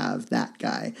have to have that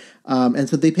guy. And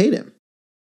so they paid him.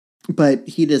 but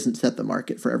he doesn't set the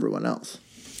market for everyone else.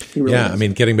 Really I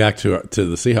mean, getting back to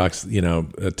the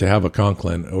Seahawks, to have a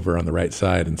Conklin over on the right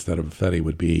side instead of Fetty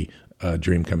would be a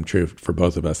dream come true for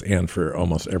both of us and for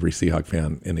almost every Seahawk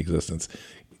fan in existence.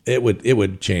 It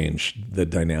would change the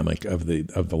dynamic of the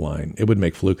line. It would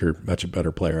make Fluker much a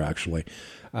better player, actually.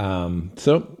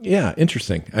 So yeah,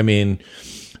 interesting. I mean,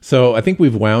 so I think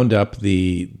we've wound up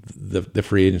the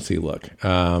free agency look.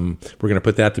 We're going to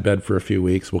put that to bed for a few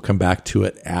weeks. We'll come back to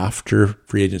it after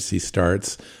free agency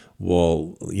starts.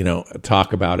 We'll,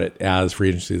 talk about it as free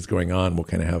agency is going on. We'll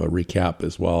kind of have a recap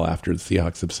as well after the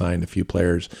Seahawks have signed a few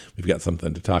players. We've got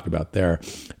something to talk about there.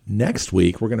 Next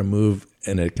week, we're going to move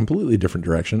in a completely different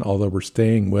direction, although we're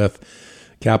staying with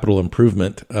capital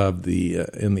improvement of the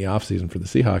in the offseason for the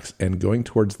Seahawks and going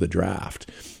towards the draft.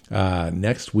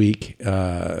 Next week,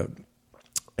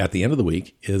 at the end of the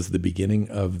week, is the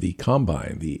beginning of the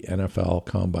Combine, the NFL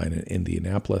Combine in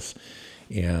Indianapolis.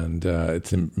 And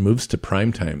it moves to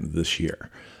primetime this year,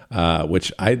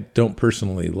 which I don't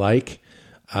personally like.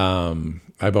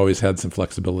 I've always had some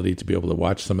flexibility to be able to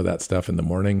watch some of that stuff in the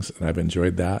mornings, and I've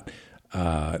enjoyed that.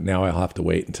 Now I'll have to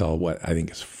wait until what I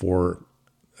think is 4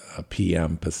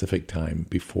 p.m. Pacific time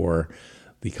before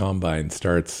the Combine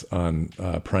starts on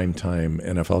primetime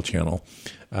NFL channel.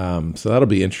 So that'll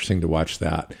be interesting to watch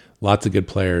that. Lots of good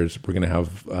players. We're going to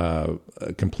have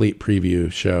a complete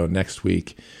preview show next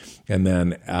week. And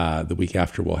then the week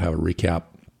after, we'll have a recap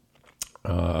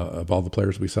of all the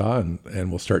players we saw, and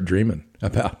we'll start dreaming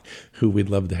about who we'd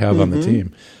love to have on the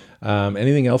team.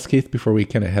 Anything else, Keith, before we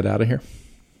kind of head out of here?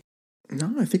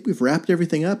 No, I think we've wrapped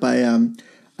everything up. I am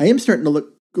starting to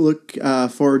look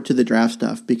forward to the draft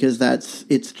stuff because it's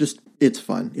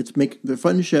fun. The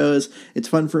fun shows. It's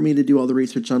fun for me to do all the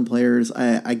research on players.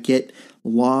 I get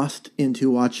lost into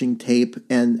watching tape,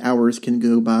 and hours can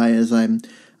go by as I'm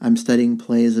studying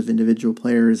plays of individual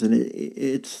players, and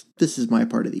this is my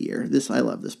part of the year. I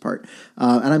love this part,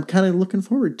 and I'm kind of looking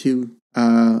forward to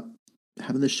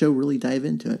having the show really dive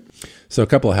into it. So a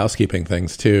couple of housekeeping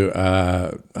things too.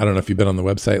 I don't know if you've been on the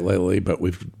website lately, but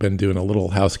we've been doing a little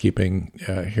housekeeping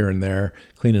here and there,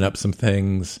 cleaning up some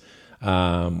things.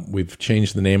 We've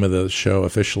changed the name of the show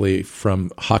officially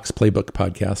from Hawks Playbook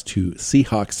Podcast to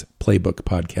Seahawks Playbook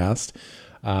Podcast,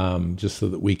 just so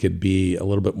that we could be a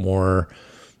little bit more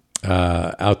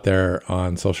out there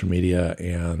on social media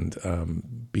and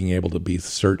being able to be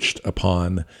searched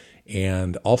upon.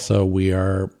 And also we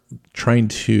are trying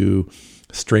to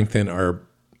strengthen our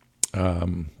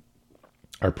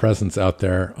presence out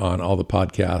there on all the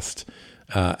podcast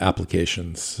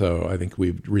applications. So I think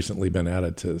we've recently been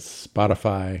added to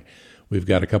Spotify. We've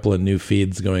got a couple of new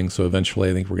feeds going. So eventually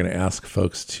I think we're going to ask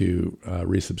folks to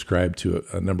resubscribe to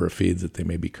a number of feeds that they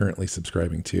may be currently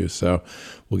subscribing to. So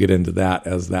we'll get into that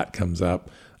as that comes up.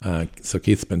 So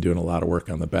Keith's been doing a lot of work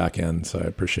on the back end. So I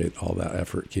appreciate all that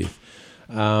effort, Keith.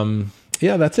 Yeah,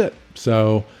 that's it.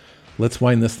 So let's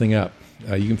wind this thing up.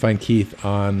 You can find Keith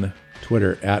on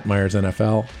Twitter at Myers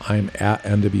NFL. I'm at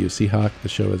NW Seahawk. The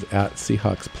show is at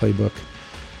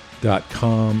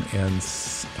SeahawksPlaybook.com and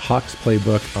Hawks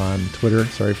Playbook on Twitter.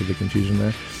 Sorry for the confusion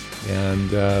there.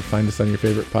 And find us on your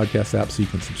favorite podcast app so you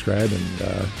can subscribe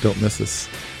and don't miss us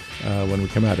when we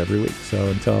come out every week. So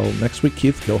until next week,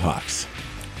 Keith, go Hawks.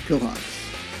 Go Hawks.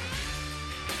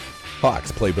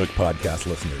 Hawks Playbook Podcast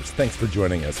listeners, thanks for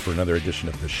joining us for another edition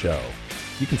of the show.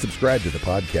 You can subscribe to the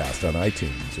podcast on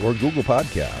iTunes or Google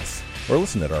Podcasts, or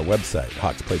listen at our website,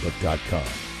 hawksplaybook.com.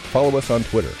 Follow us on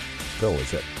Twitter. Phil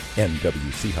is at NW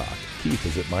Seahawk. Keith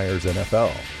is at Myers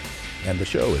NFL. And the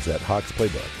show is at Hawks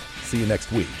Playbook. See you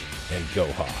next week, and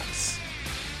go Hawks.